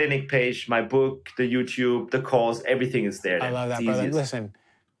the clinic page, my book, the YouTube, the course. Everything is there. I love that, brother. Listen,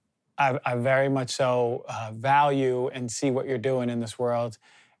 I very much so value and see what you're doing in this world,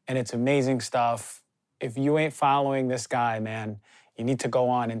 and it's amazing stuff. If you ain't following this guy, man, you need to go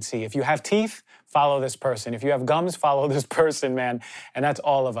on and see. If you have teeth, follow this person. If you have gums, follow this person, man. And that's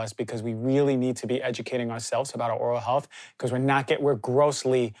all of us, because we really need to be educating ourselves about our oral health, because we're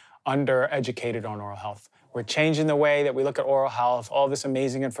grossly undereducated on oral health. We're changing the way that we look at oral health, all this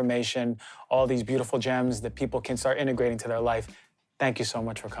amazing information, all these beautiful gems that people can start integrating to their life. Thank you so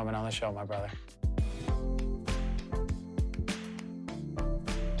much for coming on the show, my brother.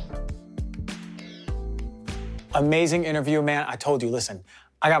 Amazing interview, man. I told you, listen,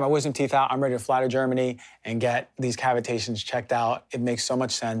 I got my wisdom teeth out. I'm ready to fly to Germany and get these cavitations checked out. It makes so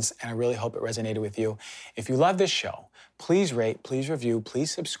much sense, and I really hope it resonated with you. If you love this show, please rate, please review, please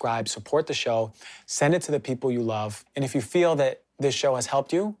subscribe, support the show, send it to the people you love. And if you feel that this show has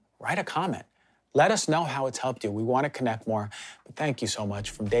helped you, write a comment. Let us know how it's helped you. We want to connect more. But thank you so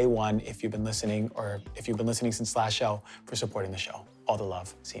much from day one, if you've been listening, or if you've been listening since last show, for supporting the show. All the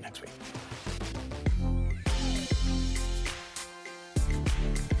love. See you next week.